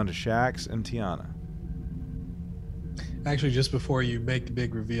coming down to Shax and Tiana. Actually, just before you make the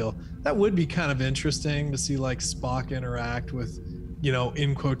big reveal, that would be kind of interesting to see like Spock interact with,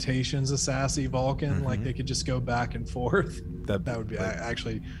 in quotations, a sassy Vulcan. Mm-hmm. Like they could just go back and forth. That would be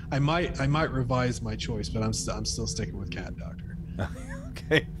actually. I might revise my choice, but I'm still sticking with Cat Doctor.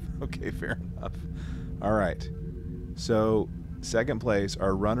 Okay, fair enough. All right. So second place,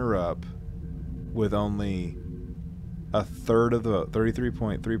 our runner-up, with only a third of the vote,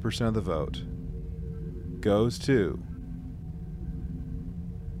 33.3% of the vote, goes to,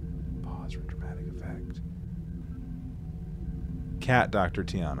 pause for dramatic effect, Cat Dr.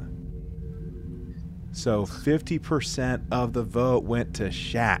 Tiana. So 50% of the vote went to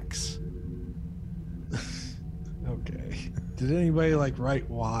Shax. Okay. Did anybody write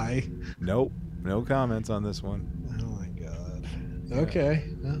why? Nope. No comments on this one. Oh my god. Okay.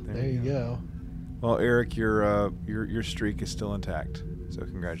 Well, there you go. Well, Eric, your streak is still intact, so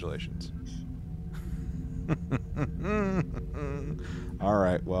congratulations. All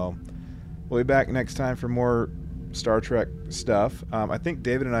right, well, we'll be back next time for more Star Trek stuff. I think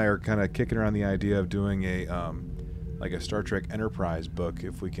David and I are kind of kicking around the idea of doing a Star Trek Enterprise book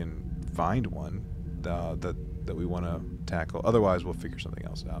if we can find one that we want to tackle. Otherwise, we'll figure something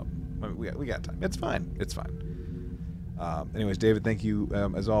else out. I mean, we got time. It's fine. Anyways, David, thank you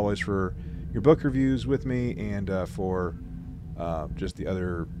as always for your book reviews with me, and for just the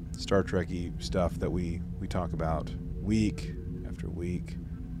other Star Trek-y stuff that we talk about week after week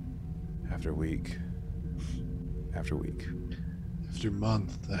after week after week after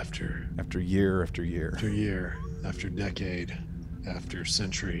month after year after year after year after decade after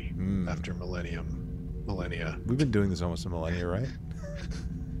century after millennia. We've been doing this almost a millennia, right?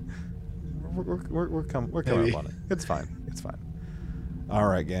 we're coming up on it. It's fine. All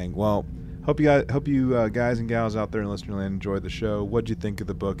right, gang. Well, hope you guys and gals out there in listener land enjoyed the show. What'd you think of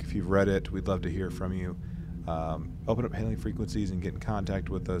the book? If you've read it, we'd love to hear from you. Open up Hailing Frequencies and get in contact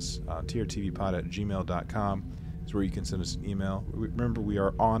with us. trtvpod@gmail.com is where you can send us an email. Remember, we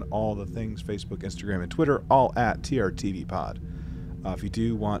are on all the things: Facebook, Instagram, and Twitter, all at TRTVPod. If you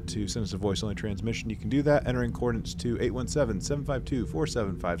do want to send us a voice-only transmission, you can do that, entering coordinates to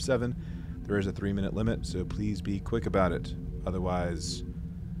 817-752-4757. There is a 3-minute limit, so please be quick about it. Otherwise,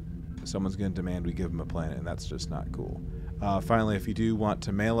 someone's going to demand we give them a planet, and that's just not cool. Finally, if you do want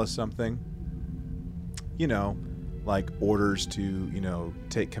to mail us something, like orders to,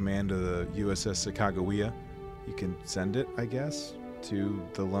 take command of the USS Sacagawea, you can send it, I guess, to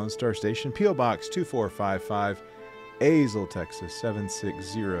the Lone Star Station, P.O. Box 2455, Azle, Texas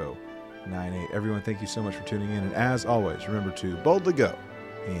 76098. Everyone, thank you so much for tuning in, and as always, remember to boldly go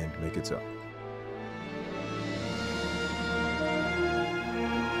and make it so.